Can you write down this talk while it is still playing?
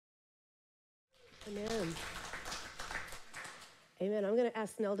Amen. Amen. I'm going to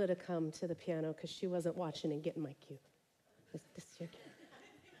ask Nelda to come to the piano because she wasn't watching and getting my cue. This is your cue.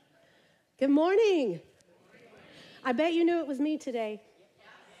 Good morning. I bet you knew it was me today.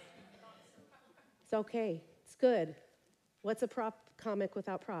 It's okay. It's good. What's a prop comic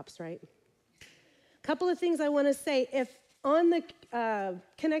without props, right? A couple of things I want to say. If on the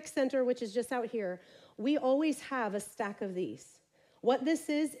Connect Center, which is just out here, we always have a stack of these. What this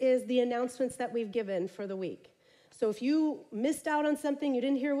is the announcements that we've given for the week. So if you missed out on something, you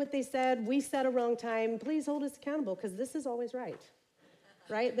didn't hear what they said, we said a wrong time, please hold us accountable because this is always right.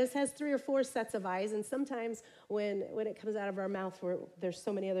 Right? This has 3 or 4 sets of eyes, and sometimes when it comes out of our mouth, there's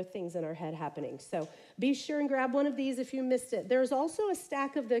so many other things in our head happening. So be sure and grab one of these if you missed it. There's also a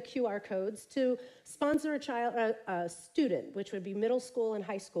stack of the QR codes to sponsor a student, which would be middle school and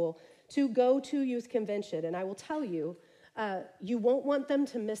high school, to go to youth convention. And I will tell you, you won't want them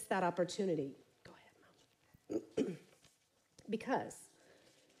to miss that opportunity. Go ahead, Mom. Because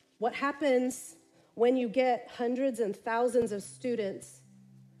what happens when you get hundreds and thousands of students,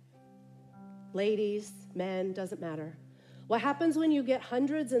 ladies, men, doesn't matter. What happens when you get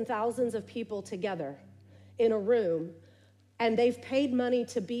hundreds and thousands of people together in a room and they've paid money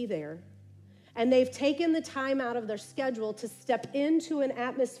to be there and they've taken the time out of their schedule to step into an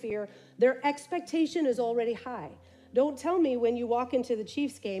atmosphere, their expectation is already high. Don't tell me when you walk into the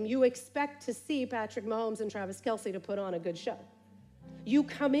Chiefs game, you expect to see Patrick Mahomes and Travis Kelce to put on a good show. You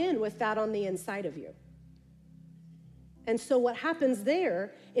come in with that on the inside of you. And so what happens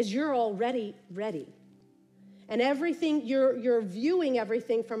there is you're already ready. And everything, you're viewing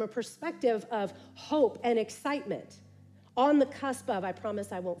everything from a perspective of hope and excitement. On the cusp of, I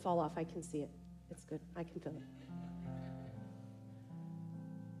promise I won't fall off. I can see it. It's good. I can feel it.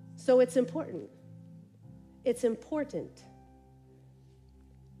 So it's important. It's important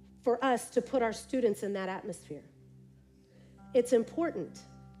for us to put our students in that atmosphere. It's important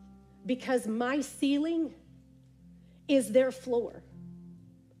because my ceiling is their floor.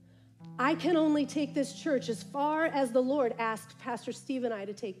 I can only take this church as far as the Lord asked Pastor Steve and I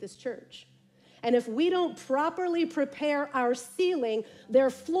to take this church. And if we don't properly prepare our ceiling, their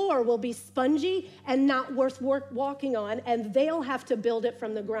floor will be spongy and not worth walking on, and they'll have to build it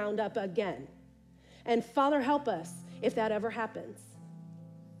from the ground up again. And Father, help us if that ever happens.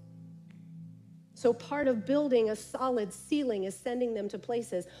 So part of building a solid ceiling is sending them to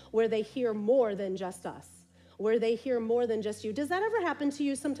places where they hear more than just us, where they hear more than just you. Does that ever happen to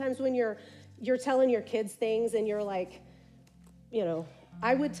you sometimes when you're telling your kids things and you're like,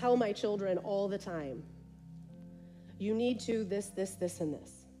 I would tell my children all the time, you need to this, and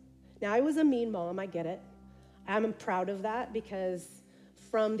this. Now, I was a mean mom, I get it. I'm proud of that because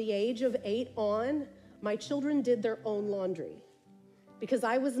from the age of 8 on, my children did their own laundry because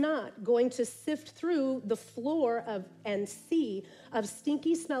I was not going to sift through the floor and sea of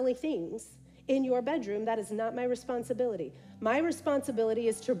stinky, smelly things in your bedroom. That is not my responsibility. My responsibility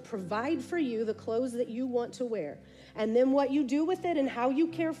is to provide for you the clothes that you want to wear. And then what you do with it and how you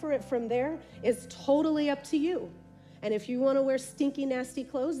care for it from there is totally up to you. And if you want to wear stinky, nasty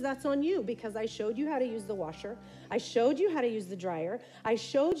clothes, that's on you because I showed you how to use the washer. I showed you how to use the dryer. I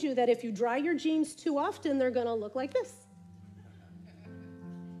showed you that if you dry your jeans too often, they're going to look like this.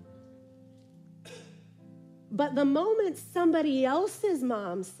 But the moment somebody else's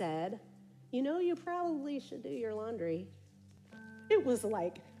mom said, you probably should do your laundry, it was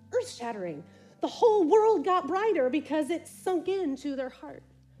like earth-shattering. The whole world got brighter because it sunk into their heart.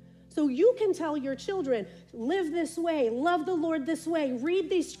 So you can tell your children, live this way, love the Lord this way, read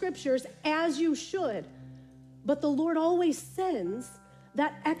these scriptures as you should. But the Lord always sends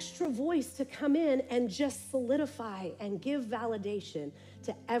that extra voice to come in and just solidify and give validation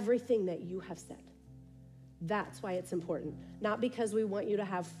to everything that you have said. That's why it's important. Not because we want you to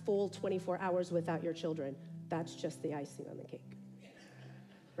have full 24 hours without your children. That's just the icing on the cake.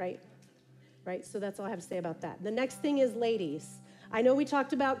 Right? So that's all I have to say about that. The next thing is ladies. I know we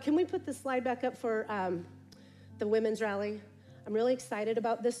talked about, can we put the slide back up for the women's rally? I'm really excited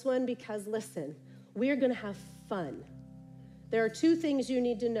about this one because, listen, we are going to have fun. There are 2 things you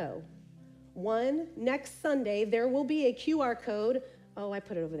need to know. One, next Sunday, there will be a QR code. Oh, I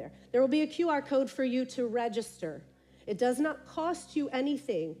put it over there. There will be a QR code for you to register. It does not cost you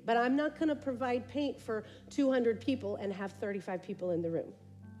anything, but I'm not going to provide paint for 200 people and have 35 people in the room,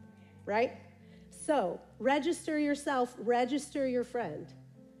 right? So register yourself, register your friend.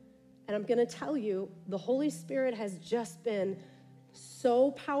 And I'm going to tell you, the Holy Spirit has just been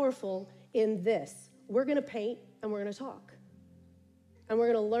so powerful in this. We're going to paint and we're going to talk. And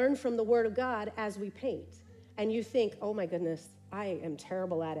we're going to learn from the Word of God as we paint. And you think, oh my goodness, I am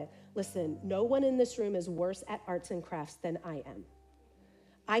terrible at it. Listen, no one in this room is worse at arts and crafts than I am.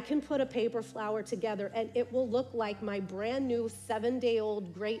 I can put a paper flower together and it will look like my brand new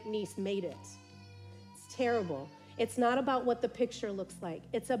 7-day-old great niece made it. It's terrible. It's not about what the picture looks like.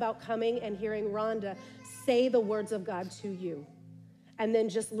 It's about coming and hearing Rhonda say the words of God to you and then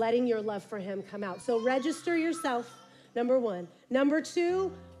just letting your love for him come out. So register yourself, number one. Number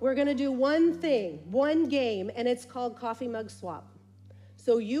two, we're gonna do one thing, one game, and it's called Coffee Mug Swap.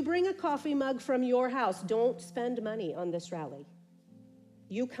 So you bring a coffee mug from your house. Don't spend money on this rally.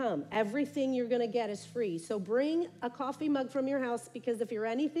 You come. Everything you're going to get is free. So bring a coffee mug from your house, because if you're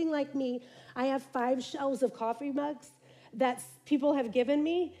anything like me, I have 5 shelves of coffee mugs that people have given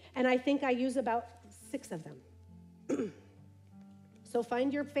me, and I think I use about 6 of them. So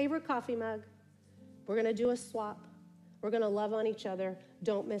find your favorite coffee mug. We're going to do a swap. We're going to love on each other.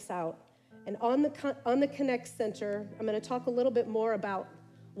 Don't miss out. And on the Connect Center, I'm going to talk a little bit more about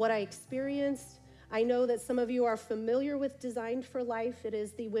what I experienced. I know that some of you are familiar with Designed for Life. It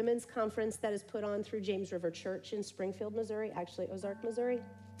is the women's conference that is put on through James River Church in Springfield, Missouri, actually Ozark, Missouri.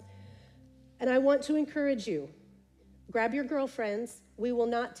 And I want to encourage you, grab your girlfriends. We will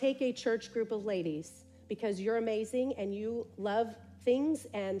not take a church group of ladies because you're amazing and you love things,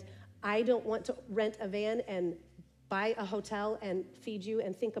 and I don't want to rent a van and buy a hotel and feed you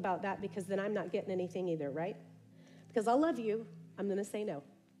and think about that, because then I'm not getting anything either, right? Because I'll love you, I'm gonna say no.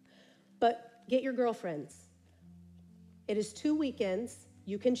 But get your girlfriends. It is 2 weekends.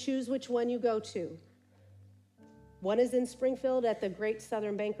 You can choose which one you go to. One is in Springfield at the Great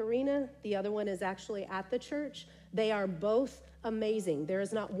Southern Bank Arena. The other one is actually at the church. They are both amazing. There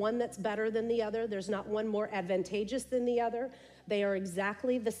is not one that's better than the other. There's not one more advantageous than the other. They are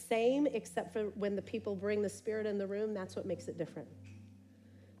exactly the same, except for when the people bring the Spirit in the room, that's what makes it different.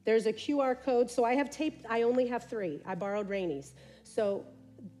 There's a QR code. So I have taped, I only have 3. I borrowed Rainey's. So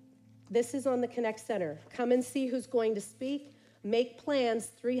this is on the Connect Center. Come and see who's going to speak. Make plans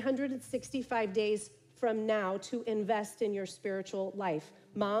 365 days from now to invest in your spiritual life.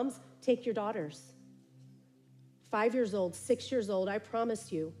 Moms, take your daughters. 5 years old, 6 years old, I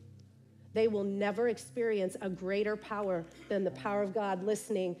promise you, they will never experience a greater power than the power of God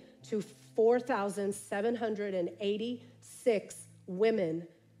listening to 4,786 women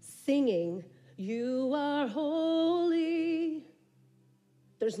singing, "You are holy."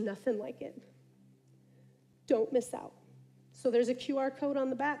 There's nothing like it. Don't miss out. So there's a QR code on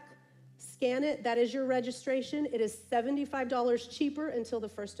the back. Scan it. That is your registration. It is $75 cheaper until the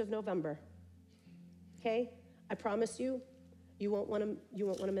 1st of November. Okay? I promise you, you won't want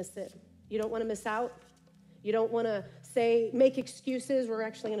to miss it. You don't want to miss out. You don't want to make excuses. We're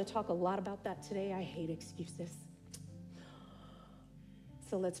actually going to talk a lot about that today. I hate excuses.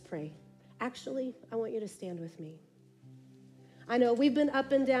 So let's pray. Actually, I want you to stand with me. I know we've been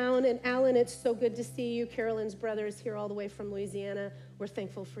up and down, and Alan, it's so good to see you. Carolyn's brother is here all the way from Louisiana. We're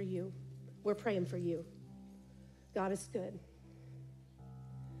thankful for you. We're praying for you. God is good.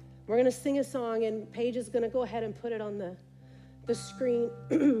 We're going to sing a song, and Paige is going to go ahead and put it on the screen.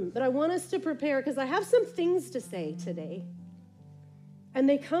 But I want us to prepare, because I have some things to say today. And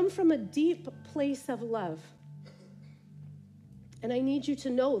they come from a deep place of love. And I need you to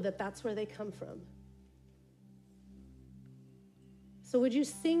know that that's where they come from. So would you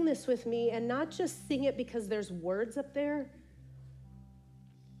sing this with me, and not just sing it because there's words up there,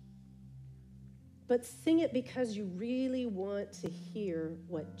 but sing it because you really want to hear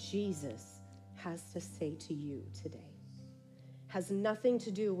what Jesus has to say to you today. Has nothing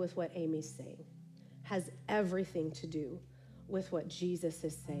to do with what Amy's saying. Has everything to do with what Jesus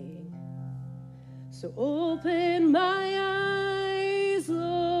is saying. So open my eyes,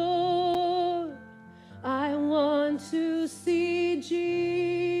 Lord. I want to see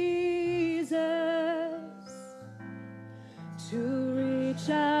Jesus, to reach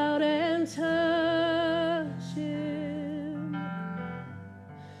out and touch him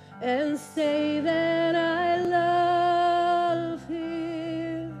and say that I love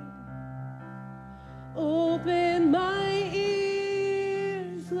him. Open my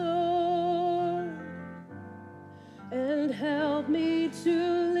ears, Lord, and help me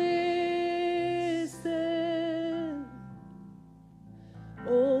to listen.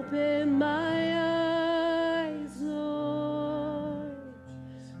 Open my eyes, Lord.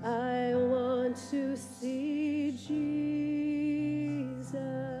 I want to see Jesus.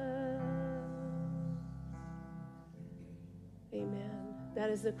 Amen. That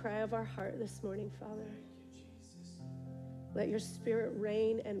is the cry of our heart this morning, Father. Let your Spirit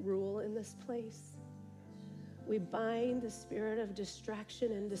reign and rule in this place. We bind the spirit of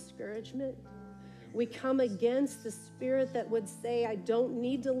distraction and discouragement. We come against the spirit that would say, I don't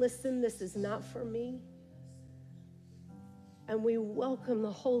need to listen. This is not for me. And we welcome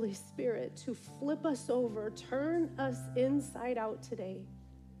the Holy Spirit to flip us over, turn us inside out today,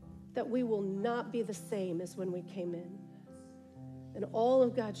 that we will not be the same as when we came in. And all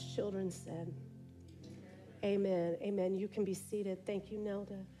of God's children said, amen, amen. You can be seated. Thank you,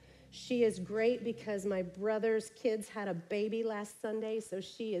 Nelda. She is great because my brother's kids had a baby last Sunday, so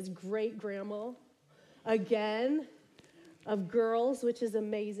she is great grandma again of girls, which is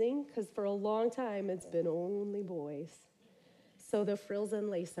amazing because for a long time it's been only boys. So the frills and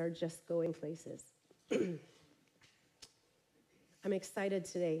lace are just going places. I'm excited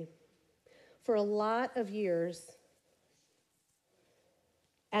today. For a lot of years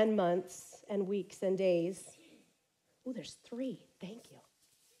and months and weeks and days, oh, there's 3, thank you.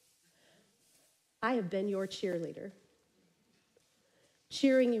 I have been your cheerleader,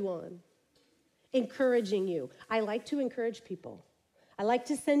 cheering you on, encouraging you. I like to encourage people. I like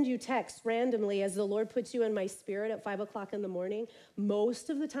to send you texts randomly as the Lord puts you in my spirit at 5 o'clock in the morning. Most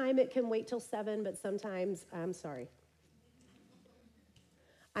of the time it can wait till 7, but sometimes, I'm sorry.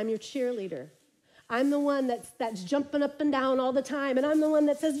 I'm your cheerleader. I'm the one that's jumping up and down all the time, and I'm the one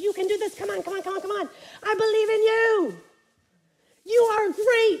that says, you can do this, come on, come on, come on, come on. I believe in you. You are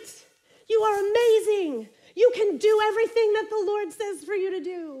great. You are amazing. You can do everything that the Lord says for you to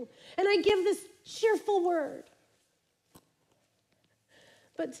do. And I give this cheerful word.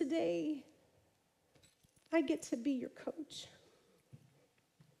 But today, I get to be your coach.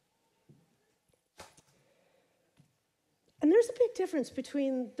 And there's a big difference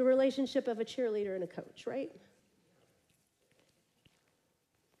between the relationship of a cheerleader and a coach, right?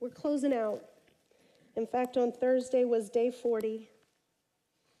 We're closing out. In fact, on Thursday was day 40.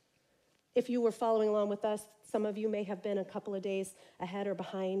 If you were following along with us, some of you may have been a couple of days ahead or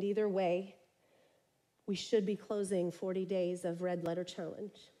behind. Either way, we should be closing 40 days of Red Letter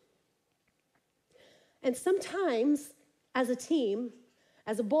Challenge. And sometimes, as a team,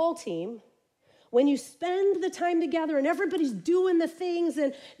 as a ball team, when you spend the time together and everybody's doing the things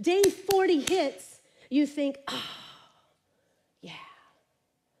and day 40 hits, you think, oh, yeah,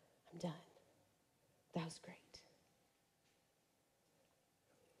 I'm done. That was great.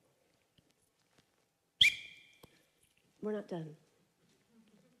 We're not done.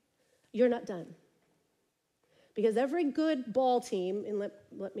 You're not done. Because every good ball team, and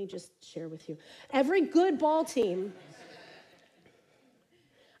let me just share with you, every good ball team,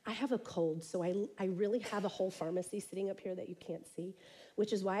 I have a cold, so I really have a whole pharmacy sitting up here that you can't see,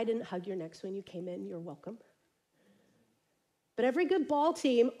 which is why I didn't hug your necks when you came in. You're welcome. But every good ball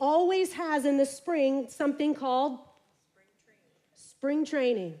team always has in the spring something called spring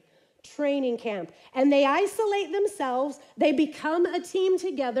training. Training camp. And they isolate themselves. They become a team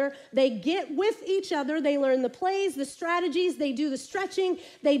together. They get with each other. They learn the plays, the strategies. They do the stretching.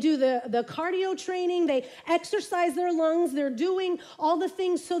 They do the cardio training. They exercise their lungs. They're doing all the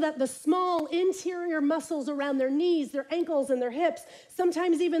things so that the small interior muscles around their knees, their ankles, and their hips,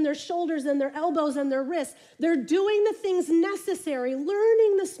 sometimes even their shoulders and their elbows and their wrists, they're doing the things necessary,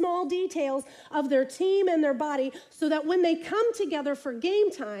 learning the small details of their team and their body so that when they come together for game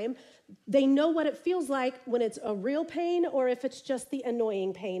time, they know what it feels like when it's a real pain or if it's just the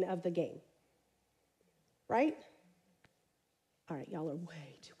annoying pain of the game. Right? All right, y'all are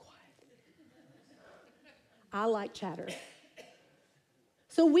way too quiet. I like chatter.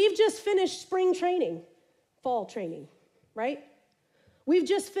 So we've just finished spring training, fall training, right? We've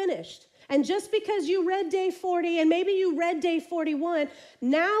just finished. And just because you read day 40 and maybe you read day 41,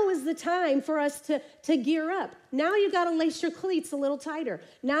 now is the time for us to gear up. Now you got to lace your cleats a little tighter.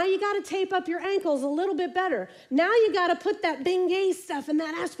 Now you got to tape up your ankles a little bit better. Now you got to put that Bengay stuff and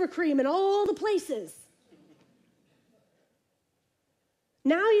that Aspercreme in all the places.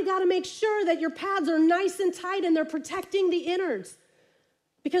 Now you got to make sure that your pads are nice and tight and they're protecting the innards.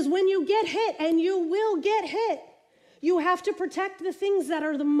 Because when you get hit, and you will get hit, you have to protect the things that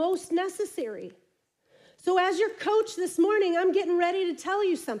are the most necessary. So as your coach this morning, I'm getting ready to tell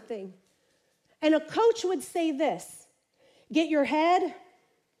you something. And a coach would say this: get your head.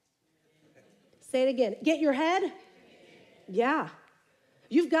 Say it again. Get your head. Yeah.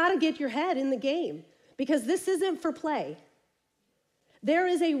 You've got to get your head in the game because this isn't for play. There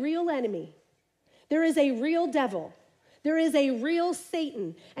is a real enemy. There is a real devil. There is a real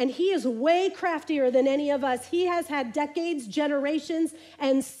Satan, and he is way craftier than any of us. He has had decades, generations,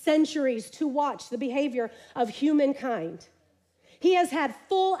 and centuries to watch the behavior of humankind. He has had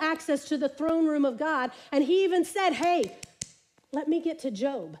full access to the throne room of God, and he even said, hey, let me get to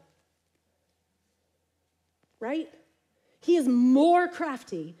Job. Right? He is more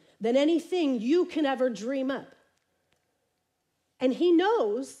crafty than anything you can ever dream up. And he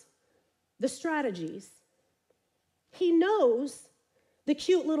knows the strategies. He knows the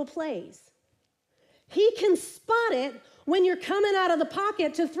cute little plays. He can spot it when you're coming out of the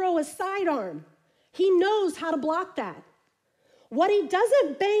pocket to throw a sidearm. He knows how to block that. What he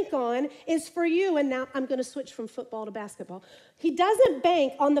doesn't bank on is for you, and now I'm going to switch from football to basketball. He doesn't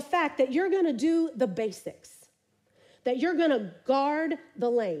bank on the fact that you're going to do the basics, that you're going to guard the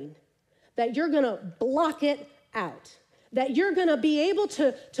lane, that you're going to block it out, that you're going to be able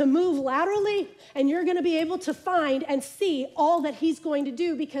to move laterally, and you're going to be able to find and see all that he's going to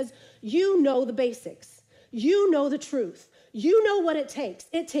do because you know the basics. You know the truth. You know what it takes.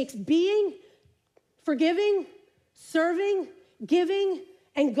 It takes being, forgiving, serving, giving,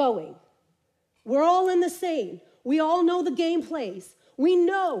 and going. We're all in the same. We all know the game plays. We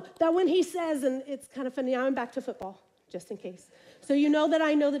know that when he says, and it's kind of funny, now I'm back to football, just in case. So you know that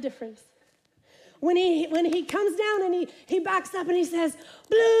I know the difference. When he comes down and he backs up and he says,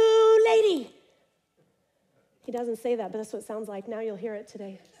 blue lady. He doesn't say that, but that's what it sounds like. Now you'll hear it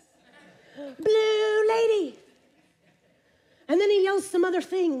today. Blue lady. And then he yells some other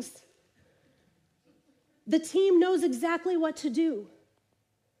things. The team knows exactly what to do.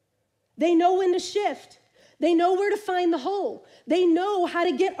 They know when to shift. They know where to find the hole. They know how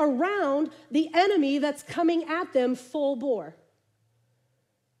to get around the enemy that's coming at them full bore.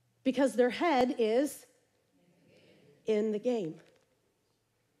 Because their head is in the game.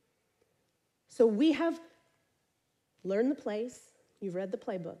 So we have learned the plays. You've read the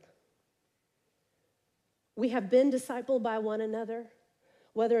playbook. We have been discipled by one another,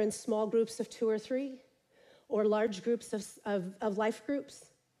 whether in small groups of 2 or 3 or large groups of life groups.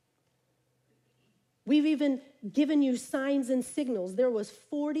 We've even given you signs and signals. There was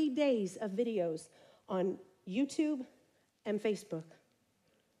 40 days of videos on YouTube and Facebook.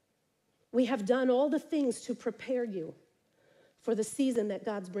 We have done all the things to prepare you for the season that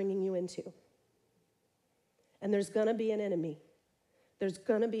God's bringing you into. And there's going to be an enemy. There's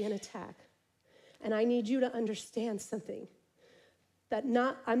going to be an attack. And I need you to understand something. I'm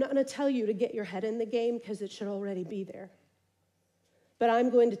not going to tell you to get your head in the game because it should already be there. But I'm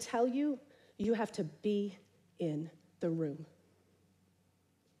going to tell you, you have to be in the room.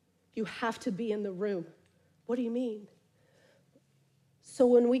 You have to be in the room. What do you mean? So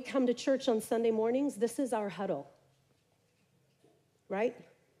when we come to church on Sunday mornings, this is our huddle, right?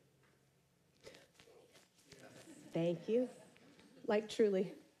 Thank you. Like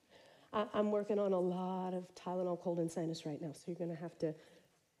truly. I'm working on a lot of Tylenol cold and sinus right now, so you're going to have to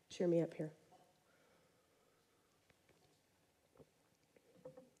cheer me up here.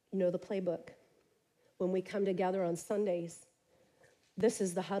 You know the playbook. When we come together on Sundays, this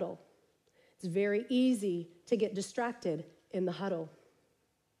is the huddle. It's very easy to get distracted in the huddle.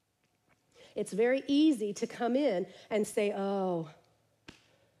 It's very easy to come in and say, oh,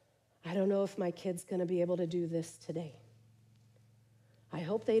 I don't know if my kid's going to be able to do this today. I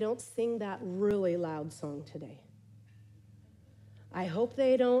hope they don't sing that really loud song today. I hope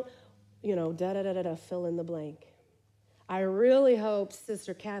they don't, fill in the blank. I really hope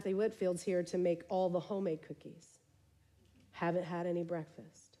Sister Kathy Whitfield's here to make all the homemade cookies. Haven't had any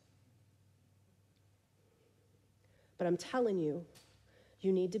breakfast. But I'm telling you,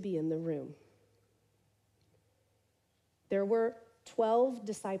 you need to be in the room. There were 12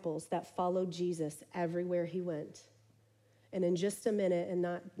 disciples that followed Jesus everywhere he went. And in just a minute, and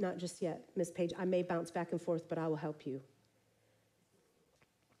not just yet, Miss Page, I may bounce back and forth, but I will help you.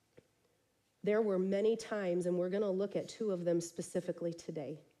 There were many times, and we're going to look at 2 of them specifically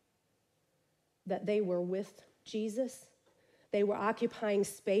today, that they were with Jesus. They were occupying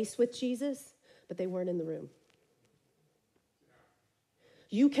space with Jesus, but they weren't in the room.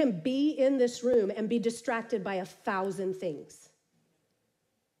 You can be in this room and be distracted by 1,000 things.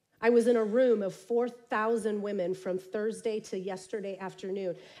 I was in a room of 4,000 women from Thursday to yesterday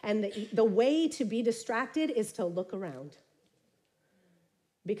afternoon, and the way to be distracted is to look around.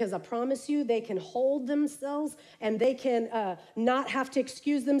 Because I promise you, they can hold themselves and they can not have to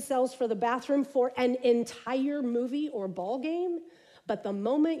excuse themselves for the bathroom for an entire movie or ball game. But the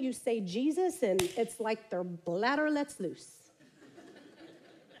moment you say Jesus, and it's like their bladder lets loose.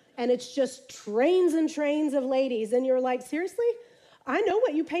 And it's just trains and trains of ladies. And you're like, seriously? I know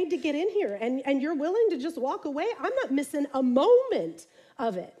what you paid to get in here. And you're willing to just walk away? I'm not missing a moment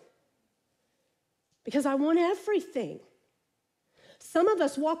of it. Because I want everything. Some of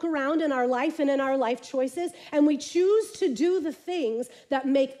us walk around in our life and in our life choices, and we choose to do the things that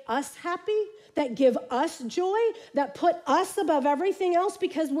make us happy, that give us joy, that put us above everything else,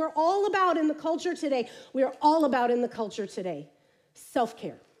 because we're all about in the culture today. We're all about in the culture today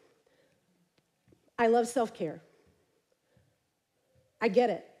self-care. I love self-care. I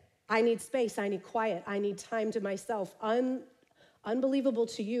get it. I need space. I need quiet. I need time to myself. Unbelievable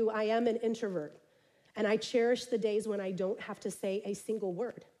to you, I am an introvert. And I cherish the days when I don't have to say a single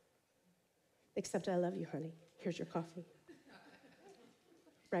word. Except I love you, honey. Here's your coffee.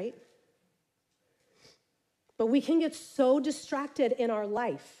 Right? But we can get so distracted in our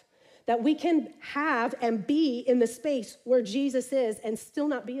life that we can have and be in the space where Jesus is and still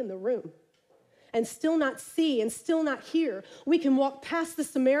not be in the room, and still not see and still not hear. We can walk past the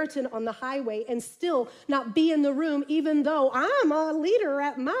Samaritan on the highway and still not be in the room, even though I'm a leader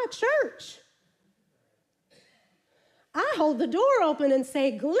at my church. I hold the door open and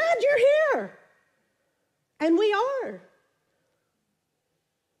say, glad you're here. And we are.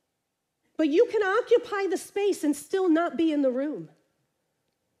 But you can occupy the space and still not be in the room.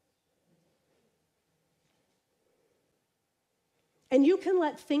 And you can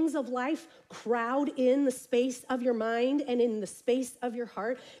let things of life crowd in the space of your mind and in the space of your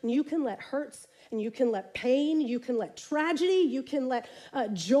heart. And you can let hurts, and you can let pain, you can let tragedy, you can let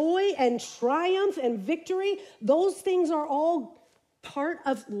joy and triumph and victory. Those things are all part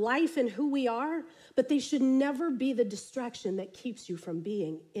of life and who we are, but they should never be the distraction that keeps you from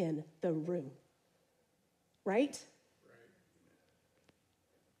being in the room. Right?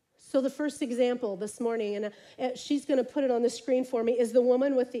 So the first example this morning, and she's going to put it on the screen for me, is the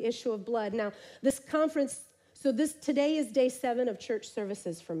woman with the issue of blood. Now, this conference, today is day 7 of church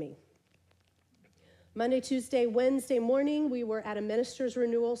services for me. Monday, Tuesday, Wednesday morning, we were at a minister's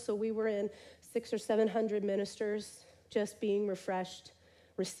renewal, so we were in 600 or 700 ministers, just being refreshed,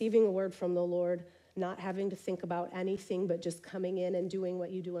 receiving a word from the Lord, not having to think about anything, but just coming in and doing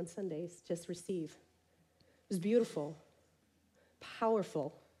what you do on Sundays, just receive. It was beautiful,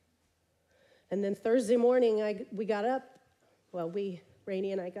 powerful. And then Thursday morning, we got up. Well,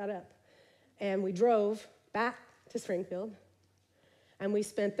 Rainey and I got up. And we drove back to Springfield. And we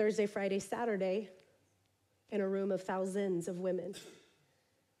spent Thursday, Friday, Saturday in a room of thousands of women.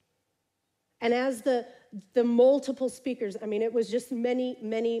 And as the multiple speakers, it was just many,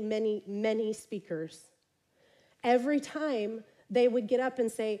 many, many, many speakers. Every time they would get up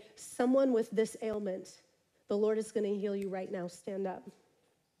and say, someone with this ailment, the Lord is going to heal you right now, stand up.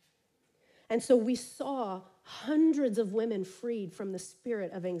 And so we saw hundreds of women freed from the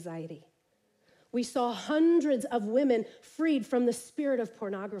spirit of anxiety. We saw hundreds of women freed from the spirit of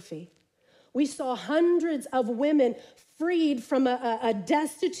pornography. We saw hundreds of women freed from a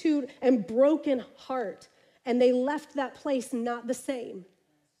destitute and broken heart. And they left that place not the same.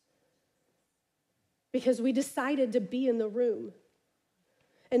 Because we decided to be in the room.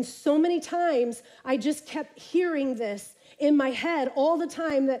 And so many times, I just kept hearing this in my head all the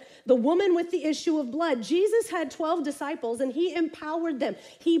time, that the woman with the issue of blood, Jesus had 12 disciples and he empowered them.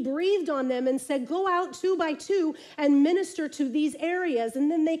 He breathed on them and said, go out 2 by 2 and minister to these areas.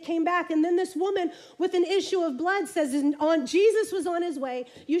 And then they came back. And then this woman with an issue of blood says, Jesus was on his way.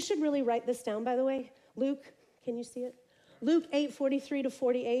 You should really write this down, by the way. Luke, can you see it? Luke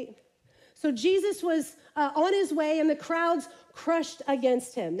 8:43-48. So Jesus was on his way and the crowds crushed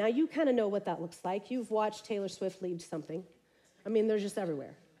against him. Now, you kind of know what that looks like. You've watched Taylor Swift lead something. They're just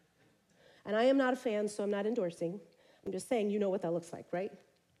everywhere. And I am not a fan, so I'm not endorsing. I'm just saying you know what that looks like, right?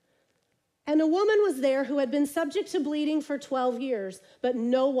 And a woman was there who had been subject to bleeding for 12 years, but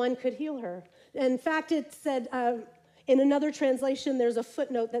no one could heal her. In fact, it said, in another translation, there's a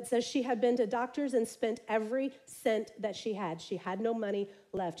footnote that says she had been to doctors and spent every cent that she had. She had no money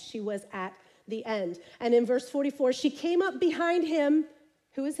left. She was at the end. And in verse 44, she came up behind him.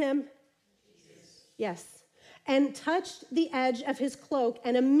 Who is him? Jesus. Yes. And touched the edge of his cloak,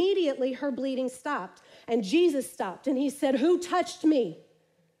 and immediately her bleeding stopped. And Jesus stopped, and he said, who touched me?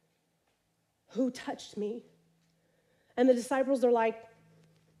 Who touched me? And the disciples are like,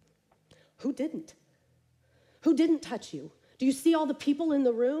 who didn't? Who didn't touch you? Do you see all the people in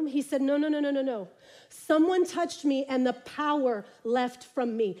the room? He said, no. Someone touched me and the power left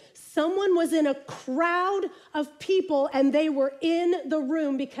from me. Someone was in a crowd of people and they were in the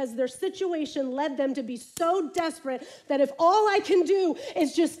room because their situation led them to be so desperate that if all I can do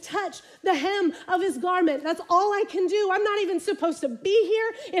is just touch the hem of his garment, that's all I can do. I'm not even supposed to be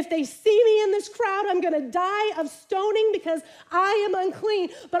here. If they see me in this crowd, I'm going to die of stoning because I am unclean.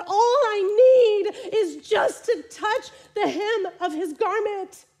 But all I need is just to touch the hem of his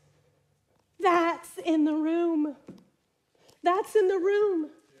garment. That's in the room. That's in the room.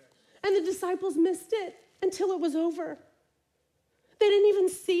 And the disciples missed it until it was over. They didn't even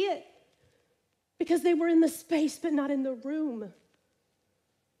see it because they were in the space but not in the room.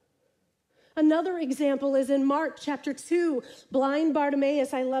 Another example is in Mark chapter 2, blind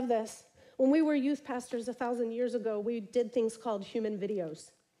Bartimaeus. I love this. When we were youth pastors 1,000 years ago, we did things called human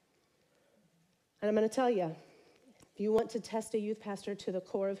videos. And I'm going to tell you, if you want to test a youth pastor to the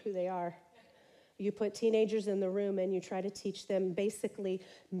core of who they are, you put teenagers in the room and you try to teach them basically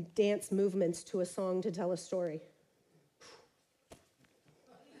dance movements to a song to tell a story.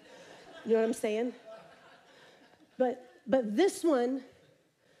 You know what I'm saying? But this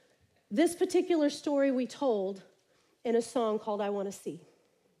particular story we told in a song called I Want to See.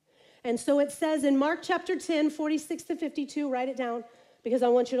 And so it says in Mark chapter 10, 46 to 52, write it down because I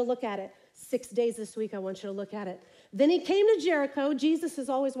want you to look at it. 6 days this week, I want you to look at it. Then he came to Jericho. Jesus is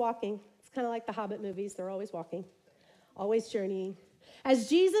always walking. It's kind of like the Hobbit movies. They're always walking, always journeying. As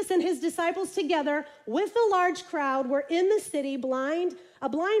Jesus and his disciples together with a large crowd were in the city, a blind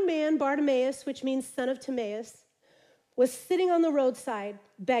man, Bartimaeus, which means son of Timaeus, was sitting on the roadside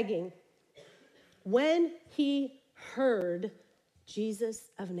begging. When he heard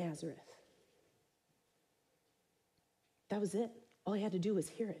Jesus of Nazareth. That was it. All he had to do was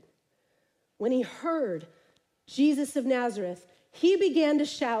hear it. When he heard Jesus of Nazareth, he began to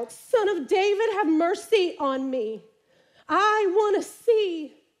shout, "Son of David, have mercy on me. I want to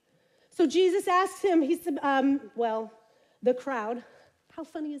see." So Jesus asked him, he said, the crowd, how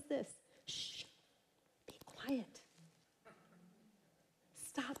funny is this? Shh, be quiet.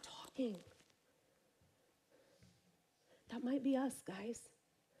 Stop talking. That might be us, guys.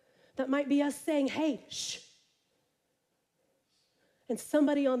 That might be us saying, hey, shh. And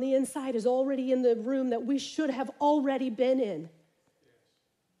somebody on the inside is already in the room that we should have already been in.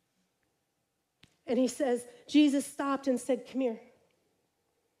 And he says, Jesus stopped and said, come here.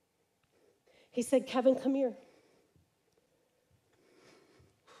 He said, Kevin, come here.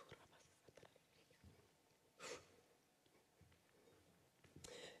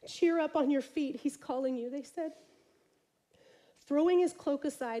 Cheer up on your feet. He's calling you, they said. Throwing his cloak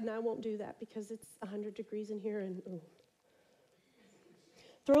aside, and I won't do that because it's 100 degrees in here.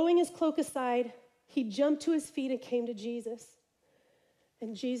 Throwing his cloak aside, he jumped to his feet and came to Jesus.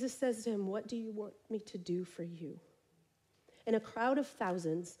 And Jesus says to him, what do you want me to do for you? In a crowd of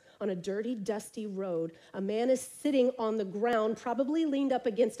thousands, on a dirty, dusty road, a man is sitting on the ground, probably leaned up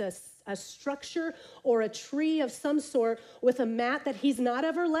against a structure or a tree of some sort with a mat that he's not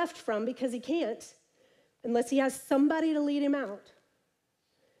ever left from because he can't, unless he has somebody to lead him out.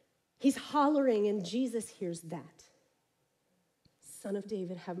 He's hollering, and Jesus hears that. Son of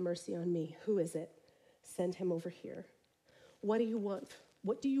David, have mercy on me. Who is it? Send him over here. What do you want?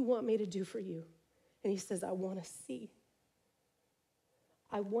 What do you want me to do for you? And he says, I want to see.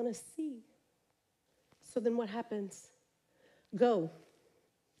 I want to see. So then what happens? Go.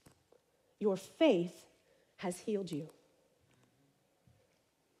 Your faith has healed you.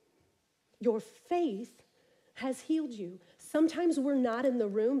 Your faith has healed you. Sometimes we're not in the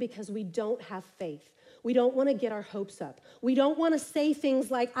room because we don't have faith. We don't want to get our hopes up. We don't want to say things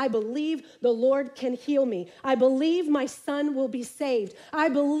like, I believe the Lord can heal me. I believe my son will be saved. I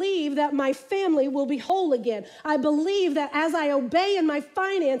believe that my family will be whole again. I believe that as I obey in my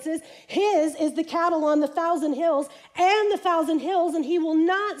finances, his is the cattle on the 1,000 hills and the 1,000 hills, and he will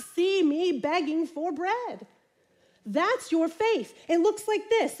not see me begging for bread. That's your faith. It looks like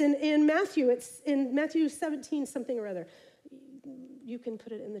this in Matthew. It's in Matthew 17, something or other. You can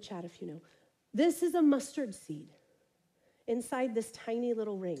put it in the chat if you know. This is a mustard seed inside this tiny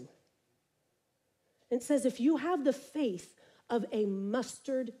little ring. It says if you have the faith of a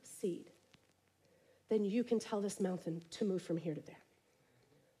mustard seed, then you can tell this mountain to move from here to there,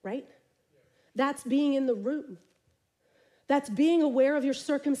 right? That's being in the room. That's being aware of your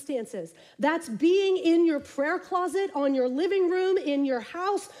circumstances. That's being in your prayer closet, on your living room, in your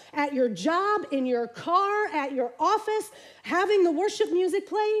house, at your job, in your car, at your office, having the worship music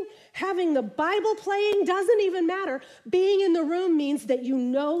playing, having the Bible playing, doesn't even matter. Being in the room means that you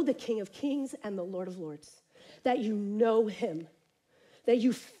know the King of Kings and the Lord of Lords, that you know him, that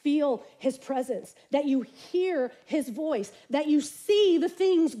you feel his presence, that you hear his voice, that you see the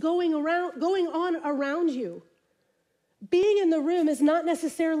things going on around you. Being in the room is not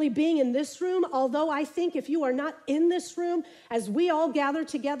necessarily being in this room, although I think if you are not in this room, as we all gather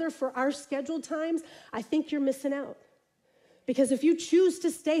together for our scheduled times, I think you're missing out. Because if you choose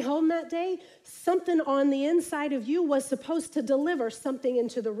to stay home that day, something on the inside of you was supposed to deliver something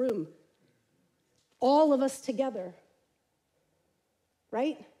into the room. All of us together,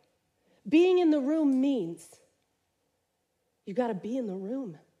 right? Being in the room means you got to be in the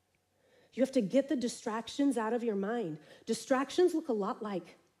room. You have to get the distractions out of your mind. Distractions look a lot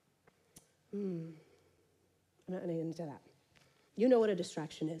like, I'm not going to get into that. You know what a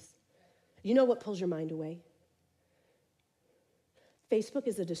distraction is. You know what pulls your mind away. Facebook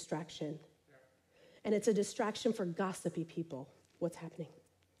is a distraction. And it's a distraction for gossipy people. What's happening?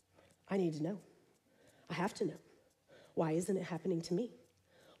 I need to know. I have to know. Why isn't it happening to me?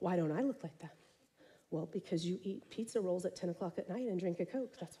 Why don't I look like that? Well, because you eat pizza rolls at 10 o'clock at night and drink a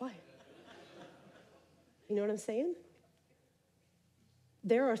Coke. That's why. You know what I'm saying?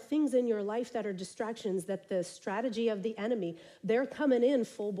 There are things in your life that are distractions that the strategy of the enemy, they're coming in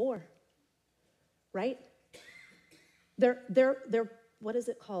full bore, right? They're what is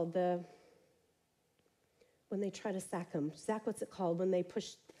it called? When they try to sack them. Zach, what's it called? When they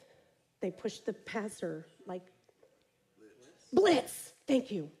push the passer, like blitz. Thank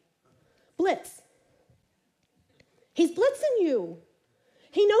you. Blitz. He's blitzing you.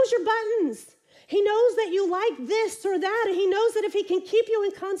 He knows your buttons. He knows that you like this or that, and he knows that if he can keep you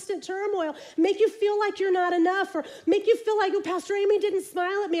in constant turmoil, make you feel like you're not enough, or make you feel like, oh, Pastor Amy didn't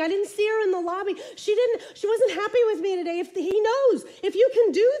smile at me. I didn't see her in the lobby. She wasn't happy with me today. He knows if you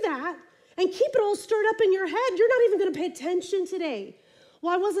can do that and keep it all stirred up in your head, you're not even going to pay attention today.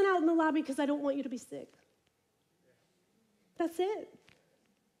 Well, I wasn't out in the lobby because I don't want you to be sick. That's it.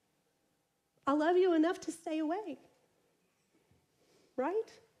 I love you enough to stay away.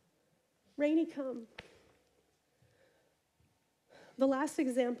 Right? Rainy come. The last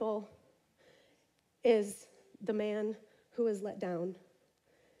example is the man who was let down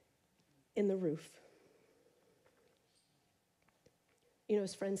in the roof. You know,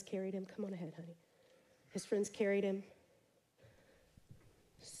 his friends carried him. Come on ahead, honey. His friends carried him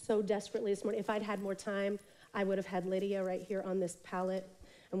so desperately this morning. If I'd had more time, I would have had Lydia right here on this pallet,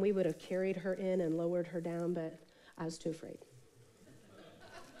 and we would have carried her in and lowered her down, but I was too afraid.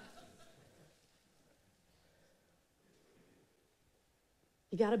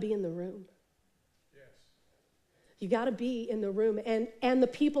 You got to be in the room. Yes. You got to be in the room, and the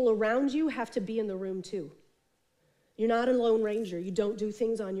people around you have to be in the room too. You're not a lone ranger. You don't do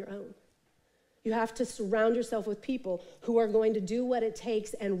things on your own. You have to surround yourself with people who are going to do what it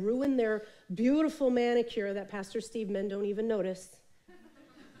takes and ruin their beautiful manicure that Pastor Steve men don't even notice.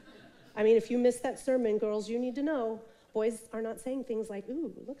 I mean, if you missed that sermon, girls, you need to know, boys are not saying things like,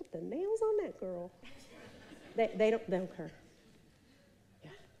 ooh, look at the nails on that girl. They don't care. Yeah.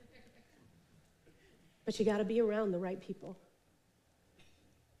 But you got to be around the right people.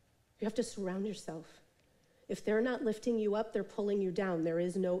 You have to surround yourself. If they're not lifting you up, they're pulling you down. There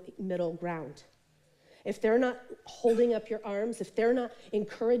is no middle ground. If they're not holding up your arms, if they're not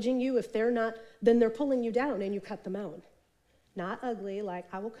encouraging you, then they're pulling you down and you cut them out. Not ugly, like,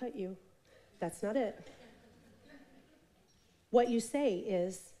 I will cut you. That's not it. What you say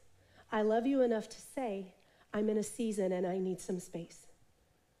is, I love you enough to say, I'm in a season and I need some space.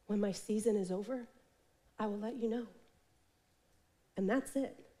 When my season is over, I will let you know. And that's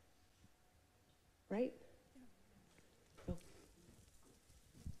it. Right?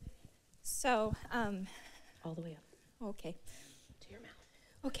 So, all the way up. Okay. To your mouth.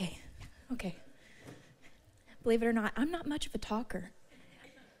 Okay. Believe it or not, I'm not much of a talker.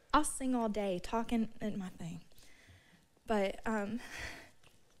 I'll sing all day, talking in my thing. But, on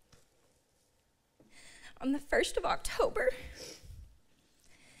the 1st of October,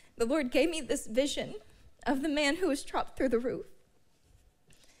 the Lord gave me this vision of the man who was dropped through the roof.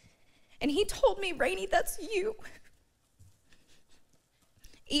 And he told me, Rainey, that's you.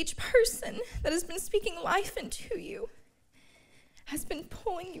 Each person that has been speaking life into you has been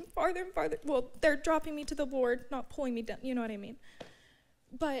pulling you farther and farther. Well, they're dropping me to the Lord, not pulling me down, you know what I mean?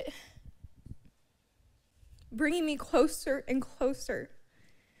 But bringing me closer and closer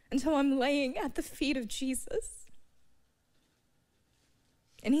until I'm laying at the feet of Jesus.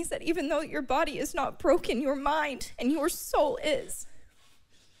 And he said, even though your body is not broken, your mind and your soul is.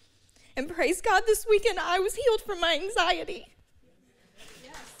 And praise God, this weekend I was healed from my anxiety.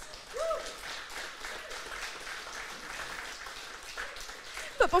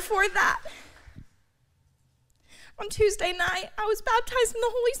 But before that, on Tuesday night, I was baptized in the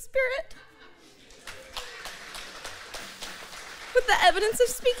Holy Spirit with the evidence of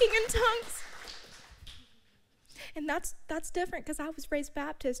speaking in tongues. And that's different because I was raised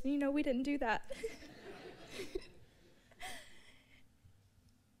Baptist, and you know we didn't do that.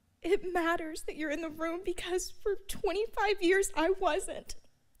 It matters that you're in the room because for 25 years I wasn't.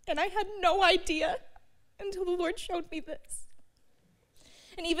 And I had no idea until the Lord showed me this.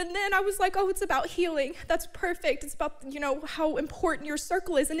 And even then I was like, oh, it's about healing. That's perfect. It's about, how important your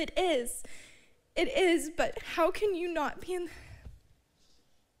circle is. And it is. It is. But how can you not be in?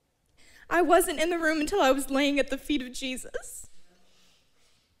 I wasn't in the room until I was laying at the feet of Jesus.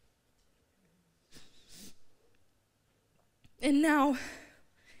 And now,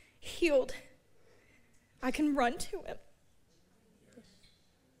 healed, I can run to him.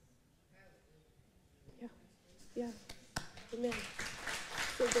 Yeah. Amen.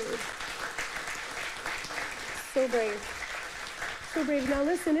 So brave. So brave. So brave. Now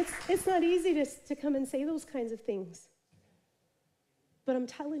listen, it's not easy to come and say those kinds of things. But I'm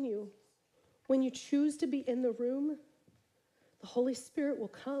telling you, when you choose to be in the room, the Holy Spirit will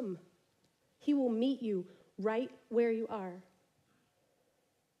come. He will meet you right where you are.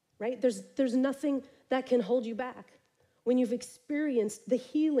 Right? There's nothing that can hold you back when you've experienced the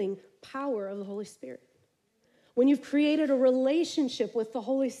healing power of the Holy Spirit. When you've created a relationship with the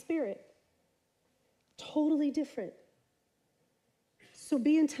Holy Spirit. Totally different. So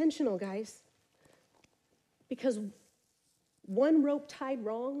be intentional, guys. Because one rope tied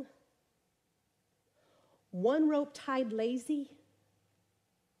wrong, one rope tied lazy,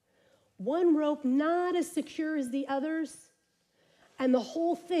 one rope not as secure as the others, and the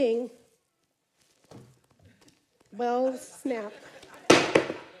whole thing, well, snap,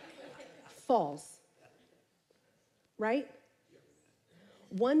 falls. Right?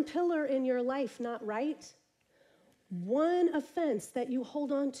 One pillar in your life not right, one offense that you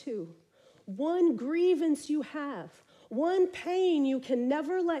hold on to, one grievance you have, one pain you can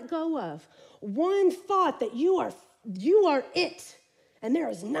never let go of, one thought that you are it, and there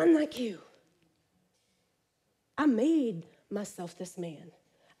is none like you. I made myself this man.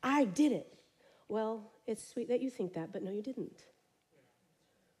 I did it. Well, it's sweet that you think that, but no, you didn't.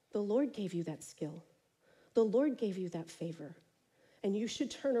 The Lord gave you that skill. The Lord gave you that favor. And you should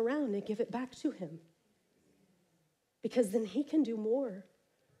turn around and give it back to him. Because then he can do more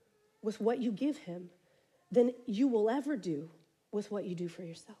with what you give him than you will ever do with what you do for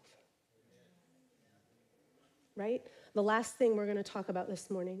yourself. Right? The last thing we're going to talk about this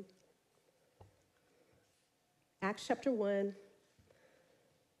morning. Acts chapter 1.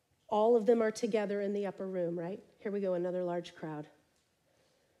 All of them are together in the upper room, right? Here we go, another large crowd.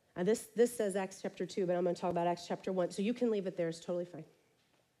 And this says Acts chapter 2, but I'm going to talk about Acts chapter 1. So you can leave it there. It's totally fine.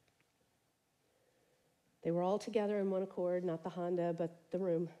 They were all together in one accord, not the Honda, but the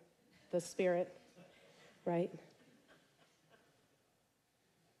room, the Spirit, right?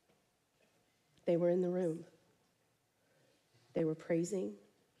 They were in the room. They were praising.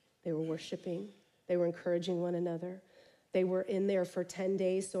 They were worshiping. They were encouraging one another. They were in there for 10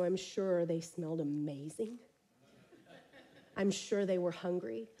 days, so I'm sure they smelled amazing. I'm sure they were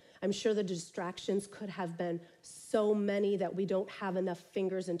hungry. I'm sure the distractions could have been so many that we don't have enough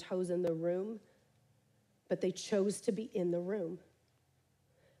fingers and toes in the room, but they chose to be in the room.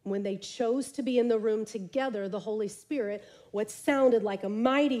 When they chose to be in the room together, the Holy Spirit, what sounded like a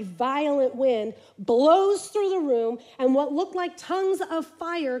mighty, violent wind, blows through the room, and what looked like tongues of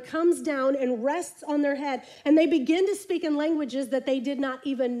fire comes down and rests on their head, and they begin to speak in languages that they did not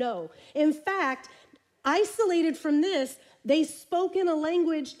even know. In fact, isolated from this, they spoke in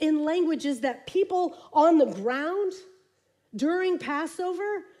languages that people on the ground during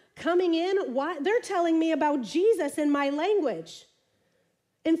Passover coming in, they're telling me about Jesus in my language.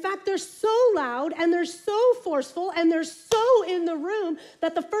 In fact, they're so loud and they're so forceful and they're so in the room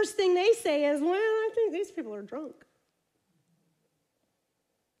that the first thing they say is, well, I think these people are drunk.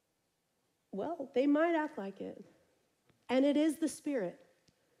 Well, they might act like it. And it is the Spirit.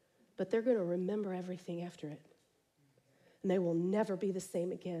 But they're going to remember everything after it. And they will never be the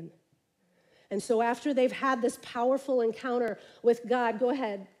same again. And so after they've had this powerful encounter with God, go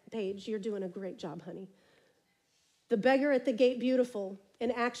ahead, Paige, you're doing a great job, honey. The beggar at the gate, beautiful. In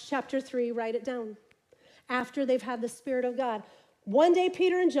Acts chapter 3, write it down. After they've had the Spirit of God. One day,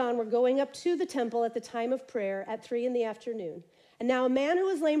 Peter and John were going up to the temple at the time of prayer at 3 p.m. And now a man who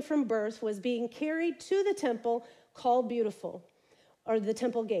was lame from birth was being carried to the temple called Beautiful, or the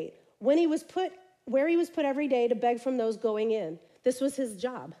temple gate, where he was put every day to beg from those going in. This was his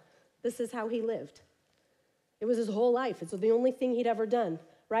job. This is how he lived. It was his whole life. It's the only thing he'd ever done,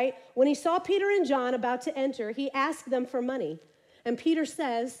 right? When he saw Peter and John about to enter, he asked them for money. And Peter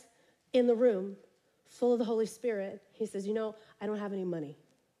says, in the room, full of the Holy Spirit, he says, I don't have any money.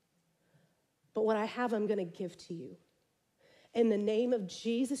 But what I have, I'm going to give to you. In the name of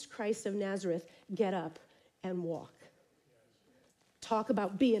Jesus Christ of Nazareth, get up and walk. Talk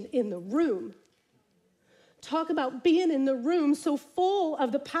about being in the room. Talk about being in the room so full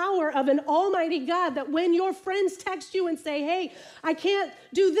of the power of an almighty God that when your friends text you and say, hey, I can't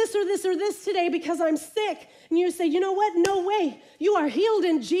do this or this or this today because I'm sick, and you say, you know what? No way. You are healed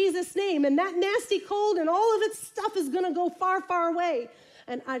in Jesus' name, and that nasty cold and all of its stuff is going to go far, far away.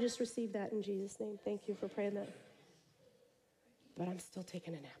 And I just received that in Jesus' name. Thank you for praying that. But I'm still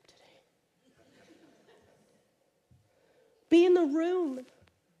taking a nap today. Be in the room.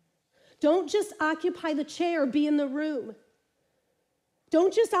 Don't just occupy the chair, be in the room.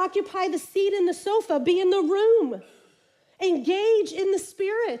 Don't just occupy the seat in the sofa, be in the room. Engage in the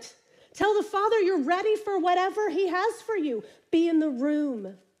Spirit. Tell the Father you're ready for whatever he has for you. Be in the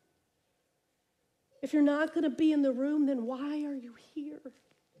room. If you're not going to be in the room, then why are you here?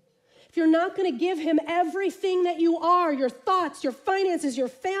 If you're not going to give him everything that you are, your thoughts, your finances, your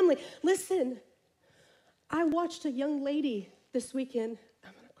family. Listen, I watched a young lady this weekend.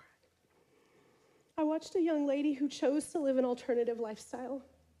 I'm going to cry. I watched a young lady who chose to live an alternative lifestyle.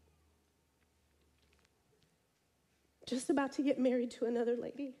 Just about to get married to another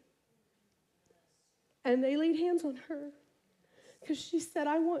lady. And they laid hands on her because she said,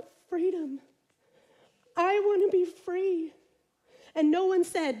 I want freedom. I want to be free. And no one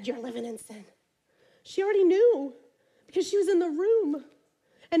said, you're living in sin. She already knew because she was in the room.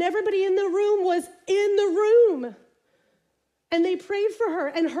 And everybody in the room was in the room. And they prayed for her,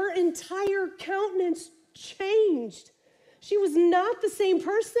 and her entire countenance changed. She was not the same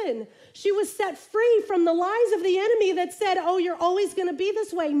person. She was set free from the lies of the enemy that said, oh, you're always going to be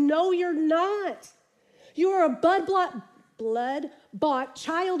this way. No, you're not. You are a blood-bought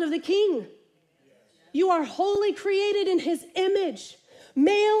child of the King. You are wholly created in his image.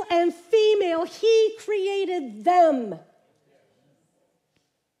 Male and female, he created them.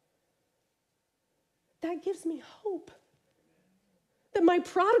 That gives me hope that my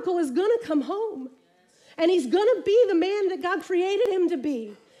prodigal is going to come home. And he's going to be the man that God created him to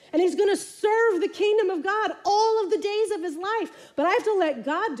be. And he's going to serve the kingdom of God all of the days of his life. But I have to let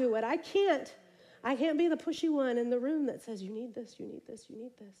God do it. I can't be the pushy one in the room that says, you need this, you need this, you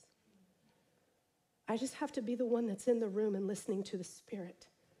need this. I just have to be the one that's in the room and listening to the Spirit.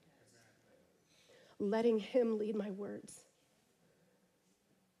 Letting him lead my words.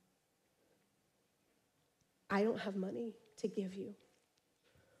 I don't have money to give you.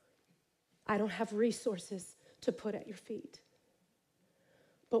 I don't have resources to put at your feet.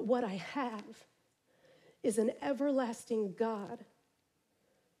 But what I have is an everlasting God,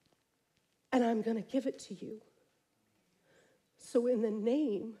 and I'm going to give it to you. So in the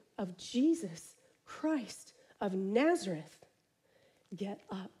name of Jesus Christ of Nazareth, get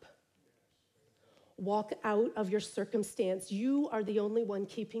up. Walk out of your circumstance. You are the only one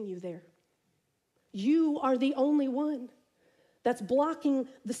keeping you there. You are the only one that's blocking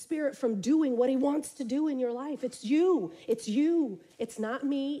the Spirit from doing what he wants to do in your life. It's you. It's you. It's not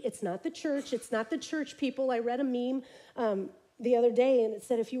me. It's not the church. It's not the church people. I read a meme the other day, and it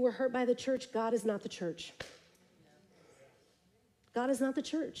said, if you were hurt by the church, God is not the church. God is not the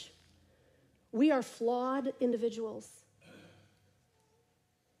church. We are flawed individuals.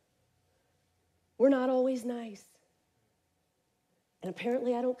 We're not always nice. And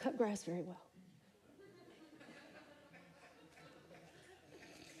apparently I don't cut grass very well.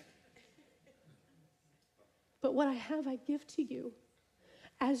 But what I have, I give to you.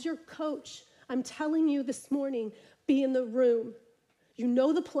 As your coach, I'm telling you this morning, be in the room. You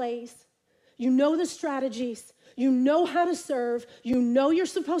know the place. You know the strategies. You know how to serve. You know you're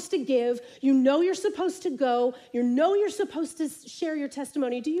supposed to give. You know you're supposed to go. You know you're supposed to share your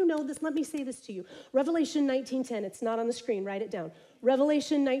testimony. Do you know this? Let me say this to you. Revelation 19:10. It's not on the screen. Write it down.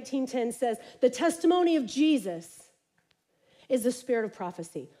 Revelation 19:10 says, the testimony of Jesus is the spirit of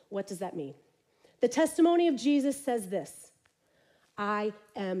prophecy. What does that mean? The testimony of Jesus says this: I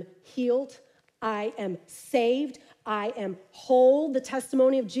am healed. I am saved. I am whole. The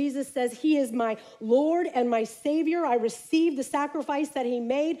testimony of Jesus says he is my Lord and my Savior. I received the sacrifice that he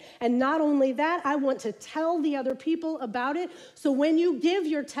made. And not only that, I want to tell the other people about it. So when you give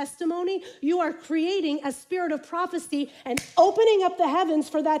your testimony, you are creating a spirit of prophecy and opening up the heavens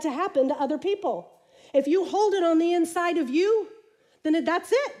for that to happen to other people. If you hold it on the inside of you, then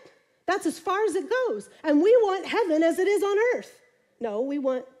that's it. That's as far as it goes. And we want heaven as it is on earth. No, we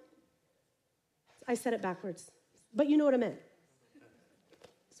want, I said it backwards, but you know what I meant.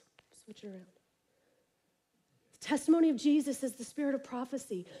 Switch it around. The testimony of Jesus is the spirit of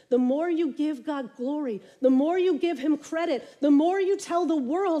prophecy. The more you give God glory, the more you give him credit, the more you tell the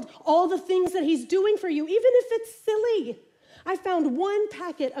world all the things that he's doing for you, even if it's silly. I found one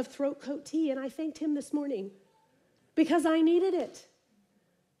packet of throat coat tea, and I thanked him this morning because I needed it.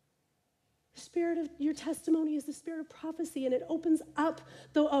 The spirit of your testimony is the spirit of prophecy, and it opens up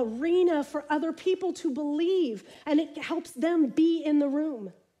the arena for other people to believe, and it helps them be in the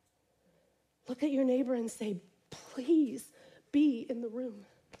room. Look at your neighbor and say, please be in the room.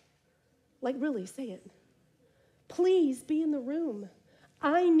 Like, really, say it. Please be in the room.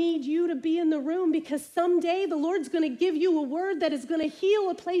 I need you to be in the room because someday the Lord's going to give you a word that is going to heal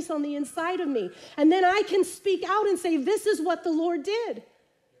a place on the inside of me. And then I can speak out and say, this is what the Lord did.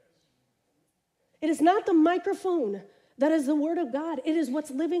 It is not the microphone That is the word of God. It is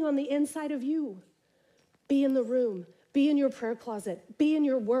what's living on the inside of you. Be in the room. Be in your prayer closet. Be in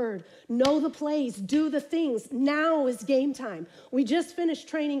your word. Know the plays. Do the things. Now is game time. We just finished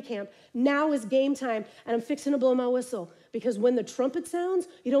training camp. Now is game time. And I'm fixing to blow my whistle. Because when the trumpet sounds,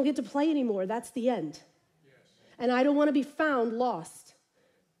 you don't get to play anymore. That's the end. Yes. And I don't want to be found lost.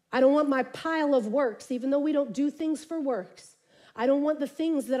 I don't want my pile of works, even though we don't do things for works. I don't want the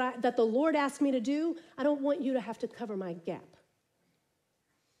things that the Lord asked me to do. I don't want you to have to cover my gap.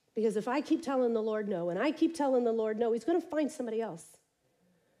 Because if I keep telling the Lord no, and I keep telling the Lord no, he's going to find somebody else.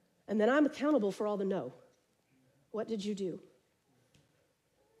 And then I'm accountable for all the no. What did you do?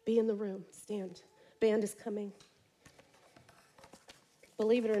 Be in the room. Stand. Band is coming.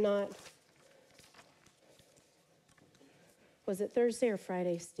 Believe it or not, was it Thursday or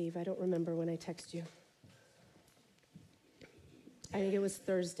Friday, Steve? I don't remember when I text you. I think it was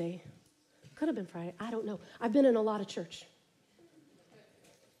Thursday. Could have been Friday. I don't know. I've been in a lot of church.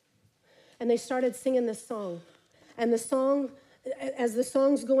 And they started singing this song. And the song, as the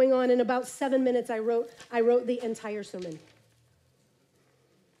song's going on, in about 7 minutes, I wrote the entire sermon.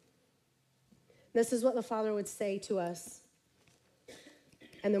 This is what the Father would say to us.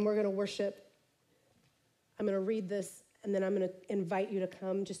 And then we're going to worship. I'm going to read this, and then I'm going to invite you to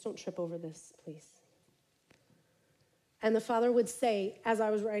come. Just don't trip over this, please. And the Father would say, as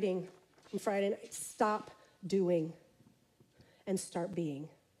I was writing on Friday night, stop doing and start being.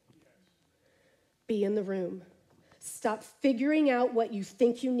 Be in the room. Stop figuring out what you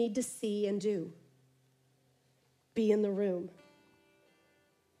think you need to see and do. Be in the room.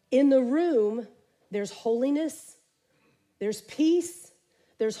 In the room, there's holiness, there's peace,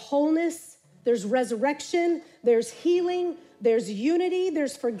 there's wholeness, there's resurrection, there's healing, there's unity,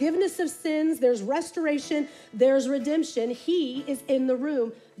 there's forgiveness of sins, there's restoration, there's redemption. He is in the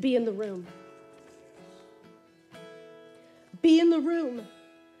room. Be in the room. Be in the room.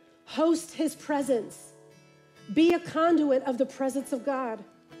 Host his presence. Be a conduit of the presence of God.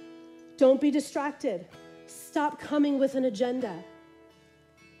 Don't be distracted. Stop coming with an agenda.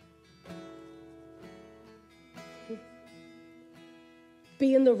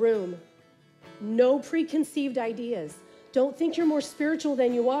 Be in the room. No preconceived ideas. Don't think you're more spiritual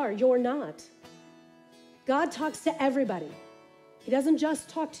than you are. You're not. God talks to everybody. He doesn't just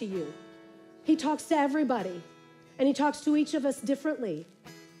talk to you. He talks to everybody. And he talks to each of us differently.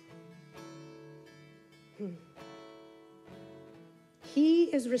 He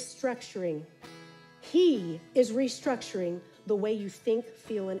is restructuring. He is restructuring the way you think,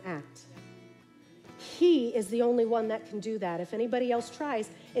 feel, and act. He is the only one that can do that. If anybody else tries,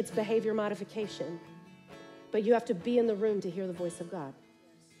 it's behavior modification. But you have to be in the room to hear the voice of God.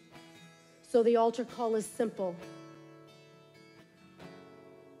 So the altar call is simple.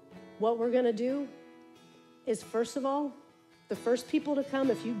 What we're going to do is, first of all, the first people to come,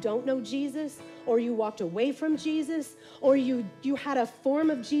 if you don't know Jesus, or you walked away from Jesus, or you had a form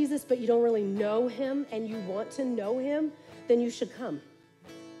of Jesus, but you don't really know him and you want to know him, then you should come.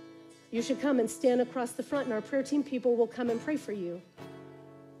 You should come and stand across the front, and our prayer team people will come and pray for you.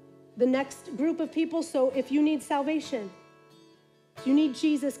 The next group of people, so if you need salvation, if you need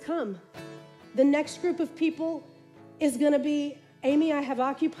Jesus, come. The next group of people is going to be, Amy, I have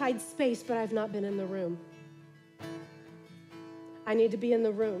occupied space, but I've not been in the room. I need to be in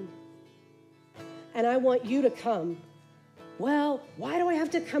the room. And I want you to come. Well, why do I have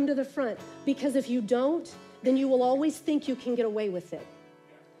to come to the front? Because if you don't, then you will always think you can get away with it.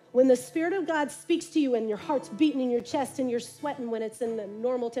 When the Spirit of God speaks to you and your heart's beating in your chest and you're sweating when it's in the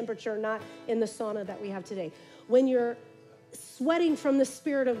normal temperature, not in the sauna that we have today. When you're sweating from the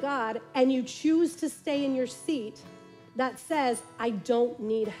Spirit of God and you choose to stay in your seat, that says, I don't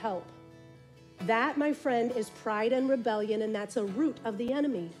need help. That, my friend, is pride and rebellion, and that's a root of the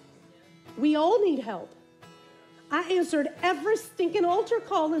enemy. We all need help. I answered every stinking altar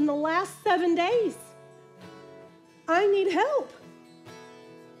call in the last 7 days. I need help.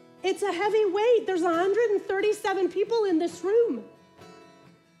 It's a heavy weight. There's 137 people in this room.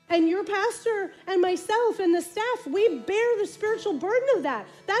 And your pastor and myself and the staff, we bear the spiritual burden of that.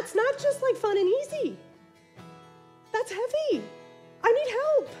 That's not just like fun and easy. That's heavy. I need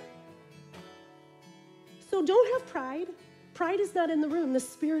help. So don't have pride. Pride is not in the room. The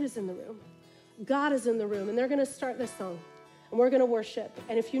Spirit is in the room. God is in the room. And they're going to start this song. And we're going to worship.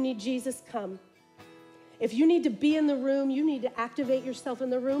 And if you need Jesus, come. If you need to be in the room, you need to activate yourself in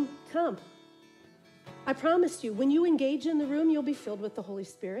the room, come. I promise you, when you engage in the room, you'll be filled with the Holy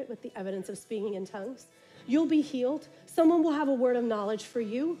Spirit, with the evidence of speaking in tongues. You'll be healed. Someone will have a word of knowledge for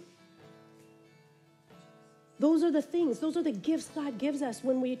you. Those are the things. Those are the gifts God gives us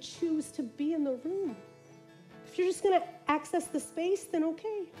when we choose to be in the room. If you're just going to access the space, then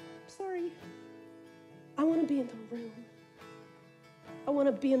okay, sorry. I want to be in the room. I want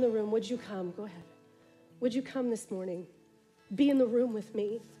to be in the room. Would you come? Go ahead. Would you come this morning? Be in the room with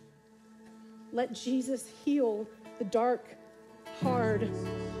me. Let Jesus heal the dark, hard,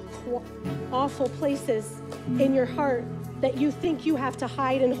 awful places in your heart that you think you have to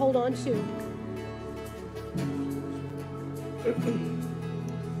hide and hold on to.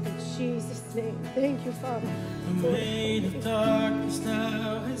 In Jesus' name. Thank you, Father. The reign of darkness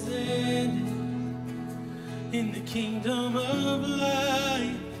now has ended. In the kingdom of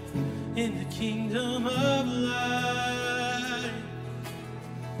light, in the kingdom of light,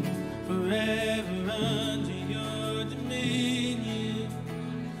 forever under your dominion.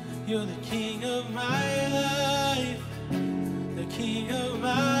 You're the king of my life, the king of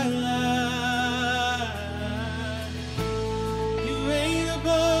my life. You reign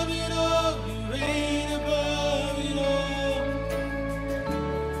above it all, you reign above it all.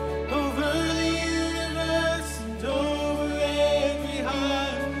 Over the universe and over every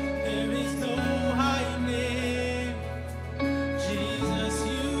heart, there is no higher name. Jesus,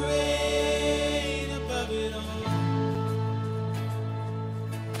 you reign above it all.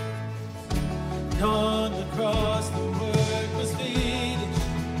 And on the cross, the work was finished.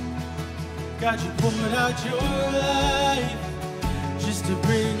 God, you poured out your life just to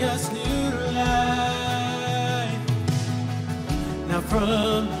bring us new life. Now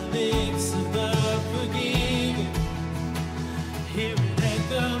from the lips of the forgiven, hear an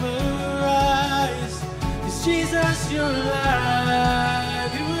anthem arise. 'Cause Jesus, you're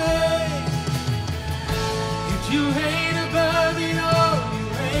alive. You reign. You reign above it all. You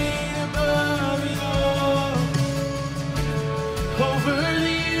reign above it all. Over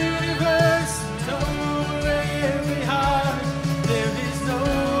the universe and over every heart, there is no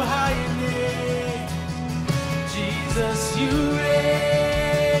higher name. Jesus, you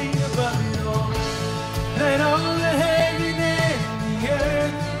reign above it all. Let all the heaven and the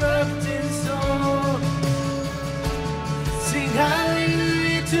earth erupt in song. Sing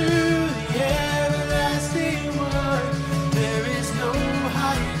hallelujah to the everlasting one. There is no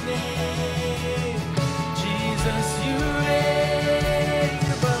higher name. Jesus, you reign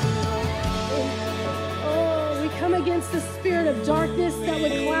above it all. Oh, we come against the spirit of darkness that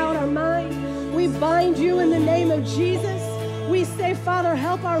would cloud our mind. We bind you in the name of Jesus. We say, Father,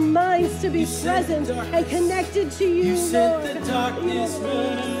 help our minds to be present and connected to you, You set Lord. the darkness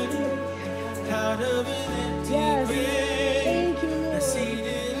running out of an empty Yes. grave. Thank you, Lord.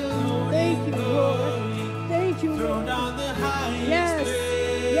 Seated alone Thank in you, glory, Lord. Thank you, throned Lord. on the highest Yes,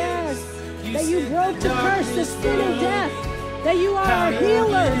 place. yes. That you set broke the curse, the darkness sin and death. running That you are our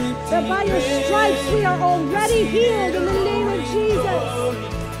healer. That by your stripes we are already healed in the name of Jesus.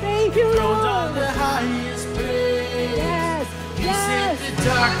 Thank you, throned on Lord. the highest place. Yes, You yes, set the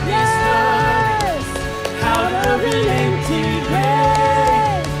darkness yes. running out of an empty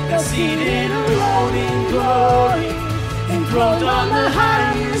grave. And seated alone in glory, enthroned on the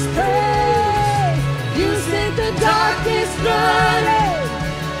highest place. You sent the darkness running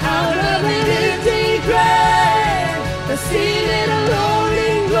out of an empty grave. And seated alone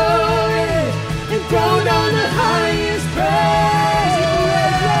in glory, enthroned on the highest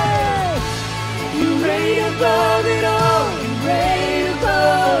place. You reign above it all. You reign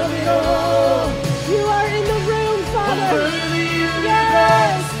above it all. You are in the room, Over Father. the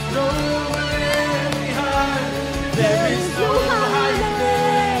universe, and over every heart, there is no higher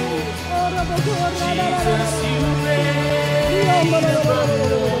name. Jesus, you reign above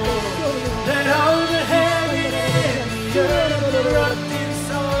it all. Let all the heaven and the earth erupt in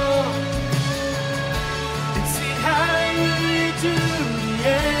song, and sing hallelujah to the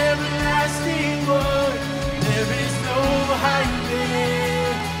everlasting one. There is no higher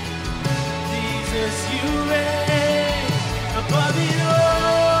name. Jesus, you reign above it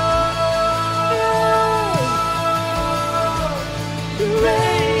all. You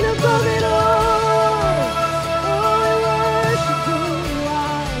reign above it all. Oh, I worship you,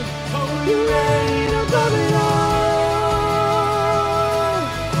 Lord. You reign above it all.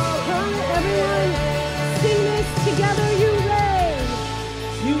 Come, everyone, sing this together. You reign.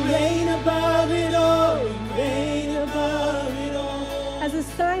 You reign above it all. You reign above it all. As a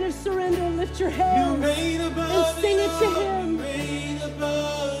sign of surrender, lift your You hands reign above and sing it to all. Him. You reign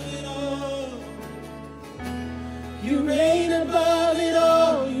above it all. You reign above it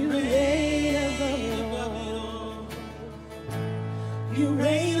all. You reign above it all. You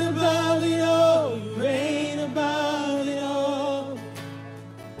reign above it all. You reign above it all.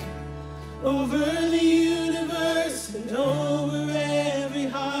 Over the universe and over every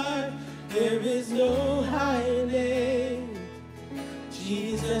heart, there is no higher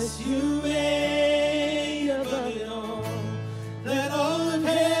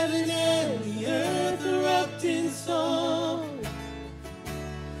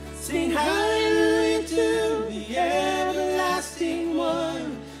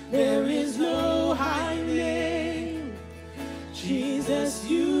Jesus,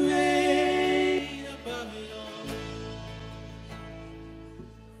 you reign above it all.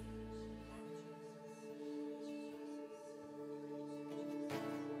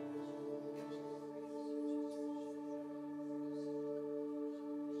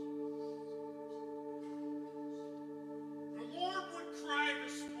 The Lord would cry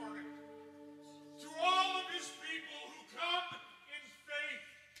this morning to all of his people who come in faith.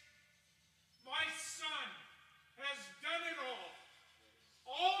 My son has done it all.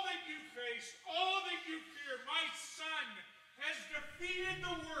 All that you face, all that you fear, my son has defeated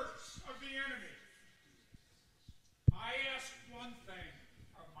the works of the enemy. I ask one thing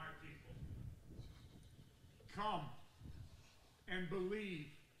of my people. Come and believe.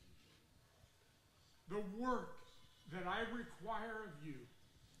 The work that I require of you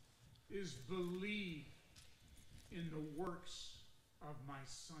is believe in the works of my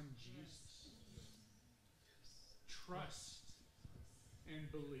son Jesus. Trust and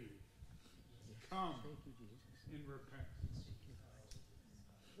believe. Come in repentance.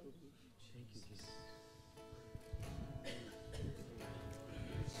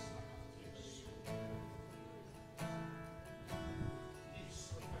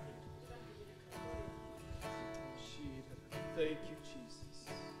 Thank you, Jesus.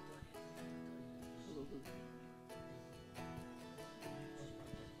 Hallelujah.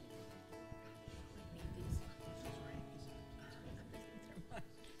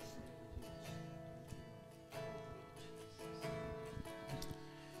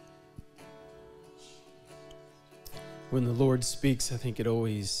 When the Lord speaks, I think it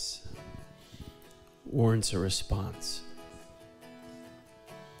always warrants a response.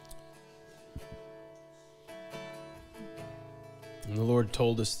 And the Lord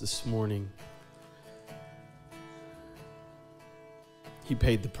told us this morning, He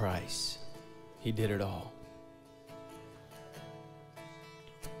paid the price. He did it all.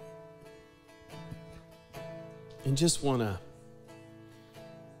 And just want to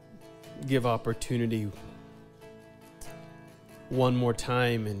give opportunity one more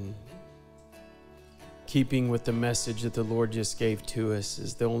time, and keeping with the message that the Lord just gave to us,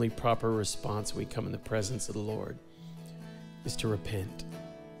 is the only proper response when we come in the presence of the Lord is to repent.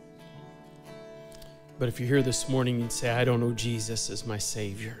 But if you're here this morning and say, I don't know Jesus as my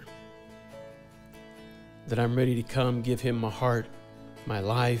Savior, that I'm ready to come, give Him my heart, my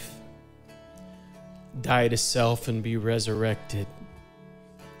life, die to self and be resurrected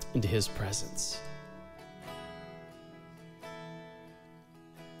into His presence.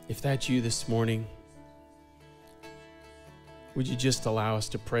 If that's you this morning, would you just allow us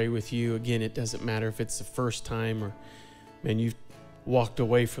to pray with you? Again, it doesn't matter if it's the first time or, man, you've walked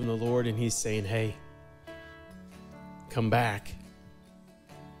away from the Lord and He's saying, hey, come back.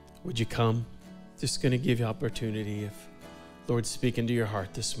 Would you come? Just going to give you opportunity. If Lord's speaking to your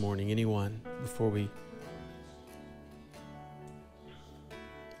heart this morning, anyone, before we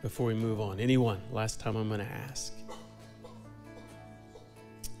move on, anyone, last time I'm going to ask.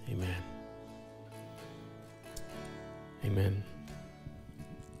 Amen. Amen.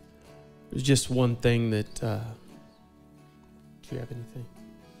 There's just one thing that, do you have anything?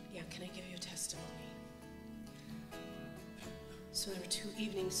 Yeah, can I give you a testimony? So there were 2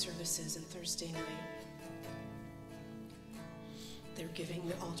 evening services on Thursday night. They're giving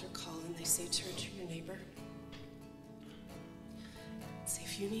the altar call and they say, turn to your neighbor. Say,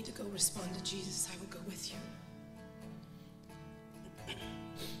 if you need to go respond to Jesus, I will go with you.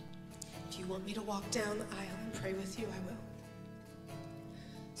 If you want me to walk down the aisle and pray with you, I will.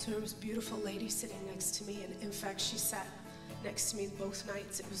 So there was a beautiful lady sitting next to me, and in fact, she sat next to me both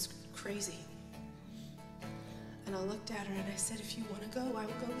nights. It was crazy. And I looked at her and I said, if you want to go, I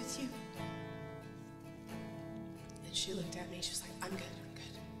will go with you. And she looked at me, she was like, I'm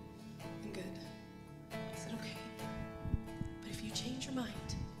good. I said, okay. But if you change your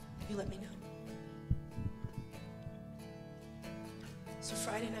mind, you let me know. So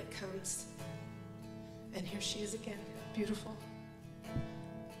Friday night comes, and here she is again, beautiful.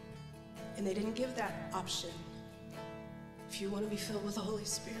 And they didn't give that option. If you want to be filled with the Holy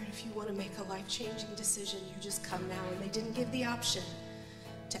Spirit, if you want to make a life-changing decision, you just come now. And they didn't give the option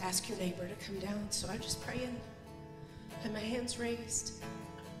to ask your neighbor to come down. So I just pray in, and my hands raised.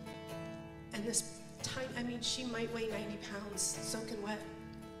 And this tiny, she might weigh 90 pounds, soaking wet.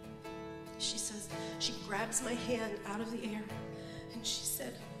 She says, she grabs my hand out of the air, and she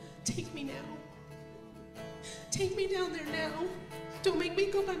said, take me now. Take me down there now. Don't make me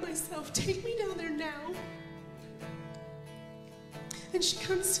go by myself. Take me down there now. And she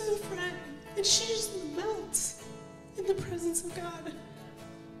comes to the front, and she just melts in the presence of God.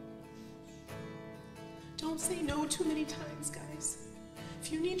 Don't say no too many times, guys.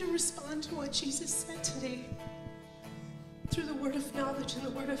 If you need to respond to what Jesus said today through the word of knowledge and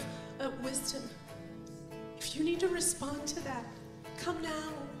the word of wisdom, if you need to respond to that, come now.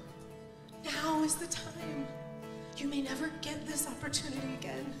 Now is the time. You may never get this opportunity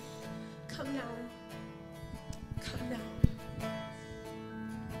again. Come now. Come now.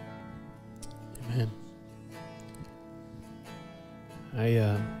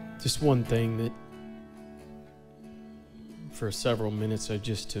 Amen. Just one thing that for several minutes I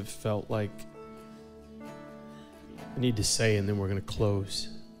just have felt like I need to say, and then we're going to close.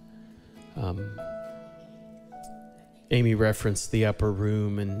 Amy referenced the upper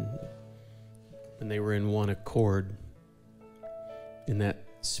room, and they were in one accord in that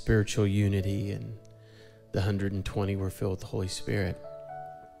spiritual unity, and the 120 were filled with the Holy Spirit.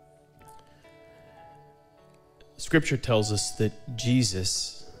 Scripture tells us that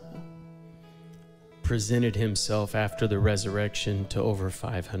Jesus presented himself after the resurrection to over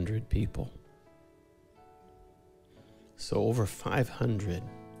 500 people. So over 500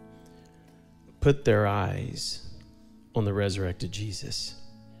 put their eyes on the resurrected Jesus.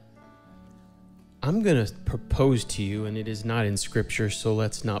 I'm going to propose to you, and it is not in Scripture, so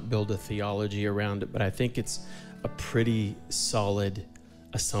let's not build a theology around it, but I think it's a pretty solid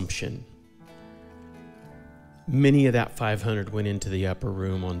assumption. Many of that 500 went into the upper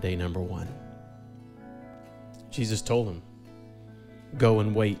room on day number 1. Jesus told them, go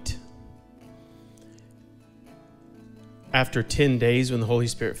and wait. After 10 days, when the Holy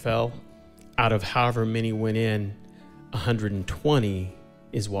Spirit fell, out of however many went in, 120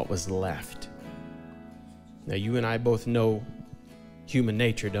 is what was left. Now, you and I both know human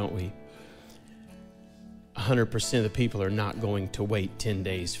nature, don't we? 100% of the people are not going to wait 10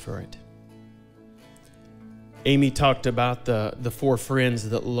 days for it. Amy talked about the 4 friends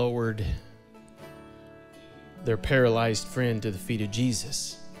that lowered their paralyzed friend to the feet of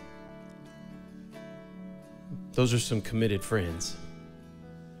Jesus. Those are some committed friends.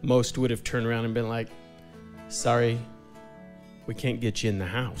 Most would have turned around and been like, sorry, we can't get you in the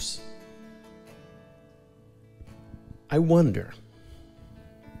house. I wonder,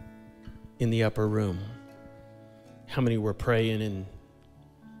 in the upper room, how many were praying and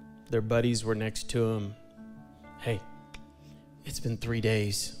their buddies were next to them. Hey, it's been 3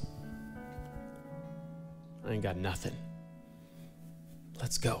 days. I ain't got nothing.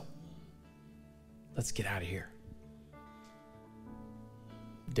 Let's go. Let's get out of here.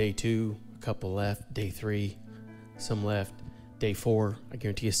 Day 2, a couple left. Day 3, some left. Day 4, I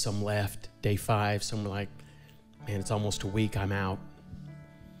guarantee you some left. Day 5, some were like, man, it's almost a week, I'm out.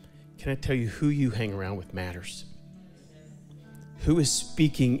 Can I tell you, who you hang around with matters? Who is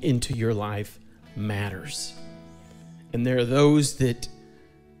speaking into your life matters. And there are those that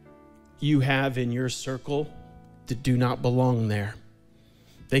you have in your circle that do not belong there.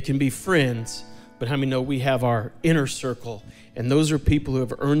 They can be friends, but how many know we have our inner circle? And those are people who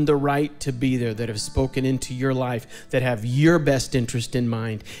have earned the right to be there, that have spoken into your life, that have your best interest in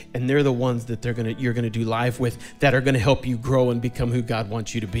mind. And they're the ones that you're gonna do life with, that are gonna help you grow and become who God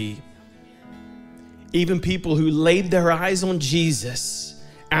wants you to be. Even people who laid their eyes on Jesus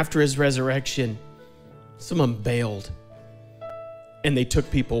after his resurrection, some of them bailed, and they took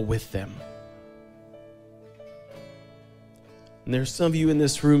people with them. And there's some of you in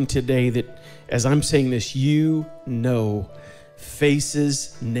this room today that, as I'm saying this, you know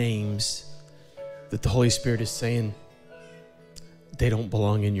faces, names that the Holy Spirit is saying they don't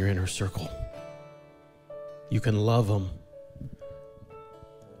belong in your inner circle. You can love them.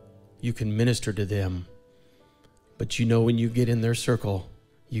 You can minister to them. But you know when you get in their circle,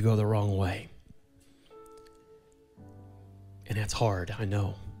 you go the wrong way. And that's hard, I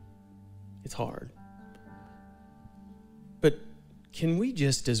know. It's hard. But can we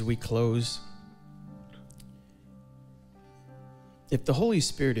just, as we close, if the Holy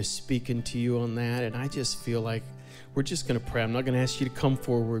Spirit is speaking to you on that, and I just feel like we're just going to pray. I'm not going to ask you to come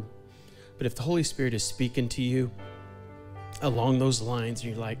forward. But if the Holy Spirit is speaking to you along those lines,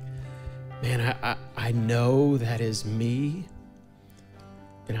 and you're like, man, I know that is me,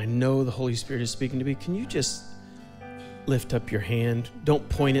 and I know the Holy Spirit is speaking to me, can you just lift up your hand? Don't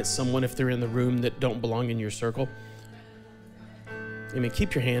point at someone if they're in the room that don't belong in your circle. Amen.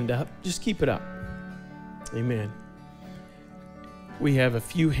 Keep your hand up. Just keep it up. Amen. We have a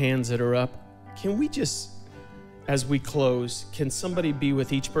few hands that are up. Can we just, as we close, can somebody be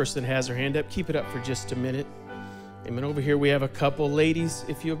with each person that has their hand up? Keep it up for just a minute. Amen. Over here we have a couple. Ladies,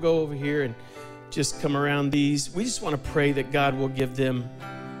 if you'll go over here and just come around these. We just want to pray that God will give them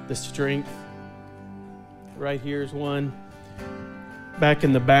the strength. Right here's one. Back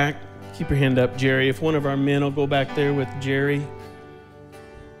in the back. Keep your hand up, Jerry. If one of our men will go back there with Jerry.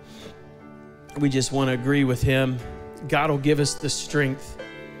 we just want to agree with him. God will give us the strength.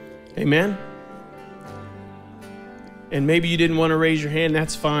 Amen? And maybe you didn't want to raise your hand.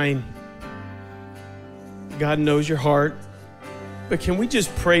 That's fine. God knows your heart. But can we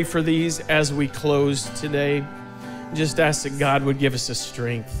just pray for these as we close today? Just ask that God would give us the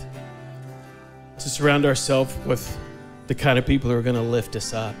strength to surround ourselves with the kind of people who are going to lift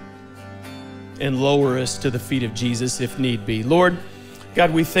us up and lower us to the feet of Jesus if need be. Lord,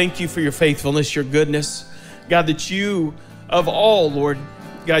 God, we thank you for your faithfulness, your goodness. God, that you, of all, Lord,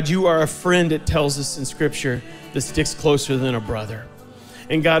 God, you are a friend, it tells us in Scripture, that sticks closer than a brother.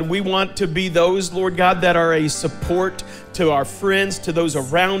 And God, we want to be those, Lord God, that are a support to our friends, to those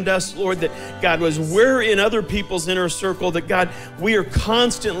around us, Lord, that God, as we're in other people's inner circle, that God, we are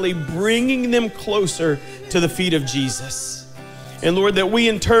constantly bringing them closer to the feet of Jesus. And Lord, that we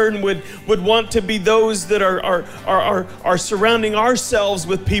in turn would want to be those that are surrounding ourselves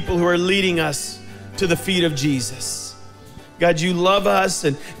with people who are leading us to the feet of Jesus. God, you love us,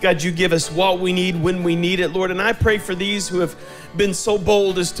 and God, you give us what we need when we need it, Lord. And I pray for these who have been so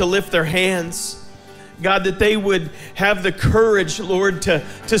bold as to lift their hands, God, that they would have the courage, Lord,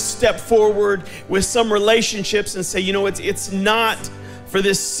 to step forward with some relationships and say, you know, it's not for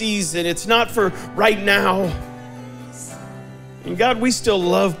this season. It's not for right now. And God, we still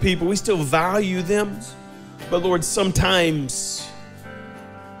love people. We still value them. But Lord, sometimes,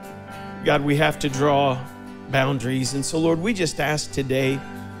 God, we have to draw boundaries. And so, Lord, we just ask today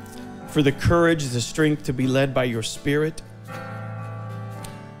for the courage, the strength to be led by your Spirit.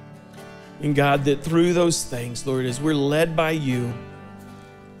 And God, that through those things, Lord, as we're led by you,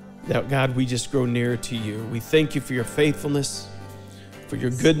 that God, we just grow nearer to you. We thank you for your faithfulness, for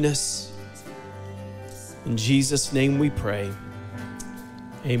your goodness. In Jesus' name we pray.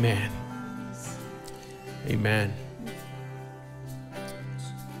 Amen. Amen.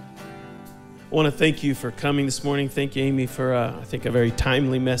 I want to thank you for coming this morning. Thank you, Amy, for, I think, a very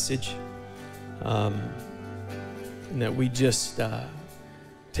timely message. And that we just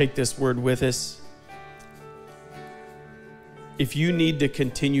take this word with us. If you need to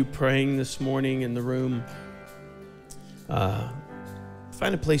continue praying this morning in the room,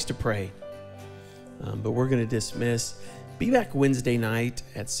 find a place to pray. But we're going to dismiss. Be back Wednesday night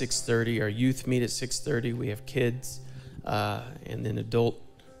at 6:30. Our youth meet at 6:30. We have kids and then adult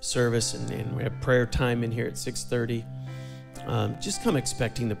service, and we have prayer time in here at 6:30. Just come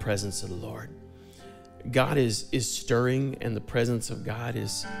expecting the presence of the Lord. God is stirring, and the presence of God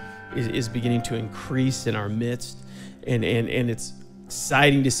is beginning to increase in our midst, and it's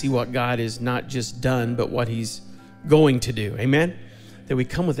exciting to see what God is not just done, but what he's going to do. Amen? That we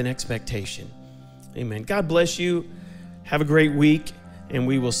come with an expectation. Amen. God bless you. Have a great week, and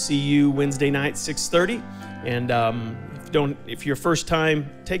we will see you Wednesday night, 6:30. And if you're first time,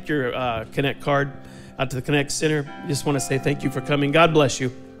 take your Connect card out to the Connect Center. Just want to say thank you for coming. God bless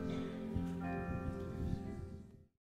you.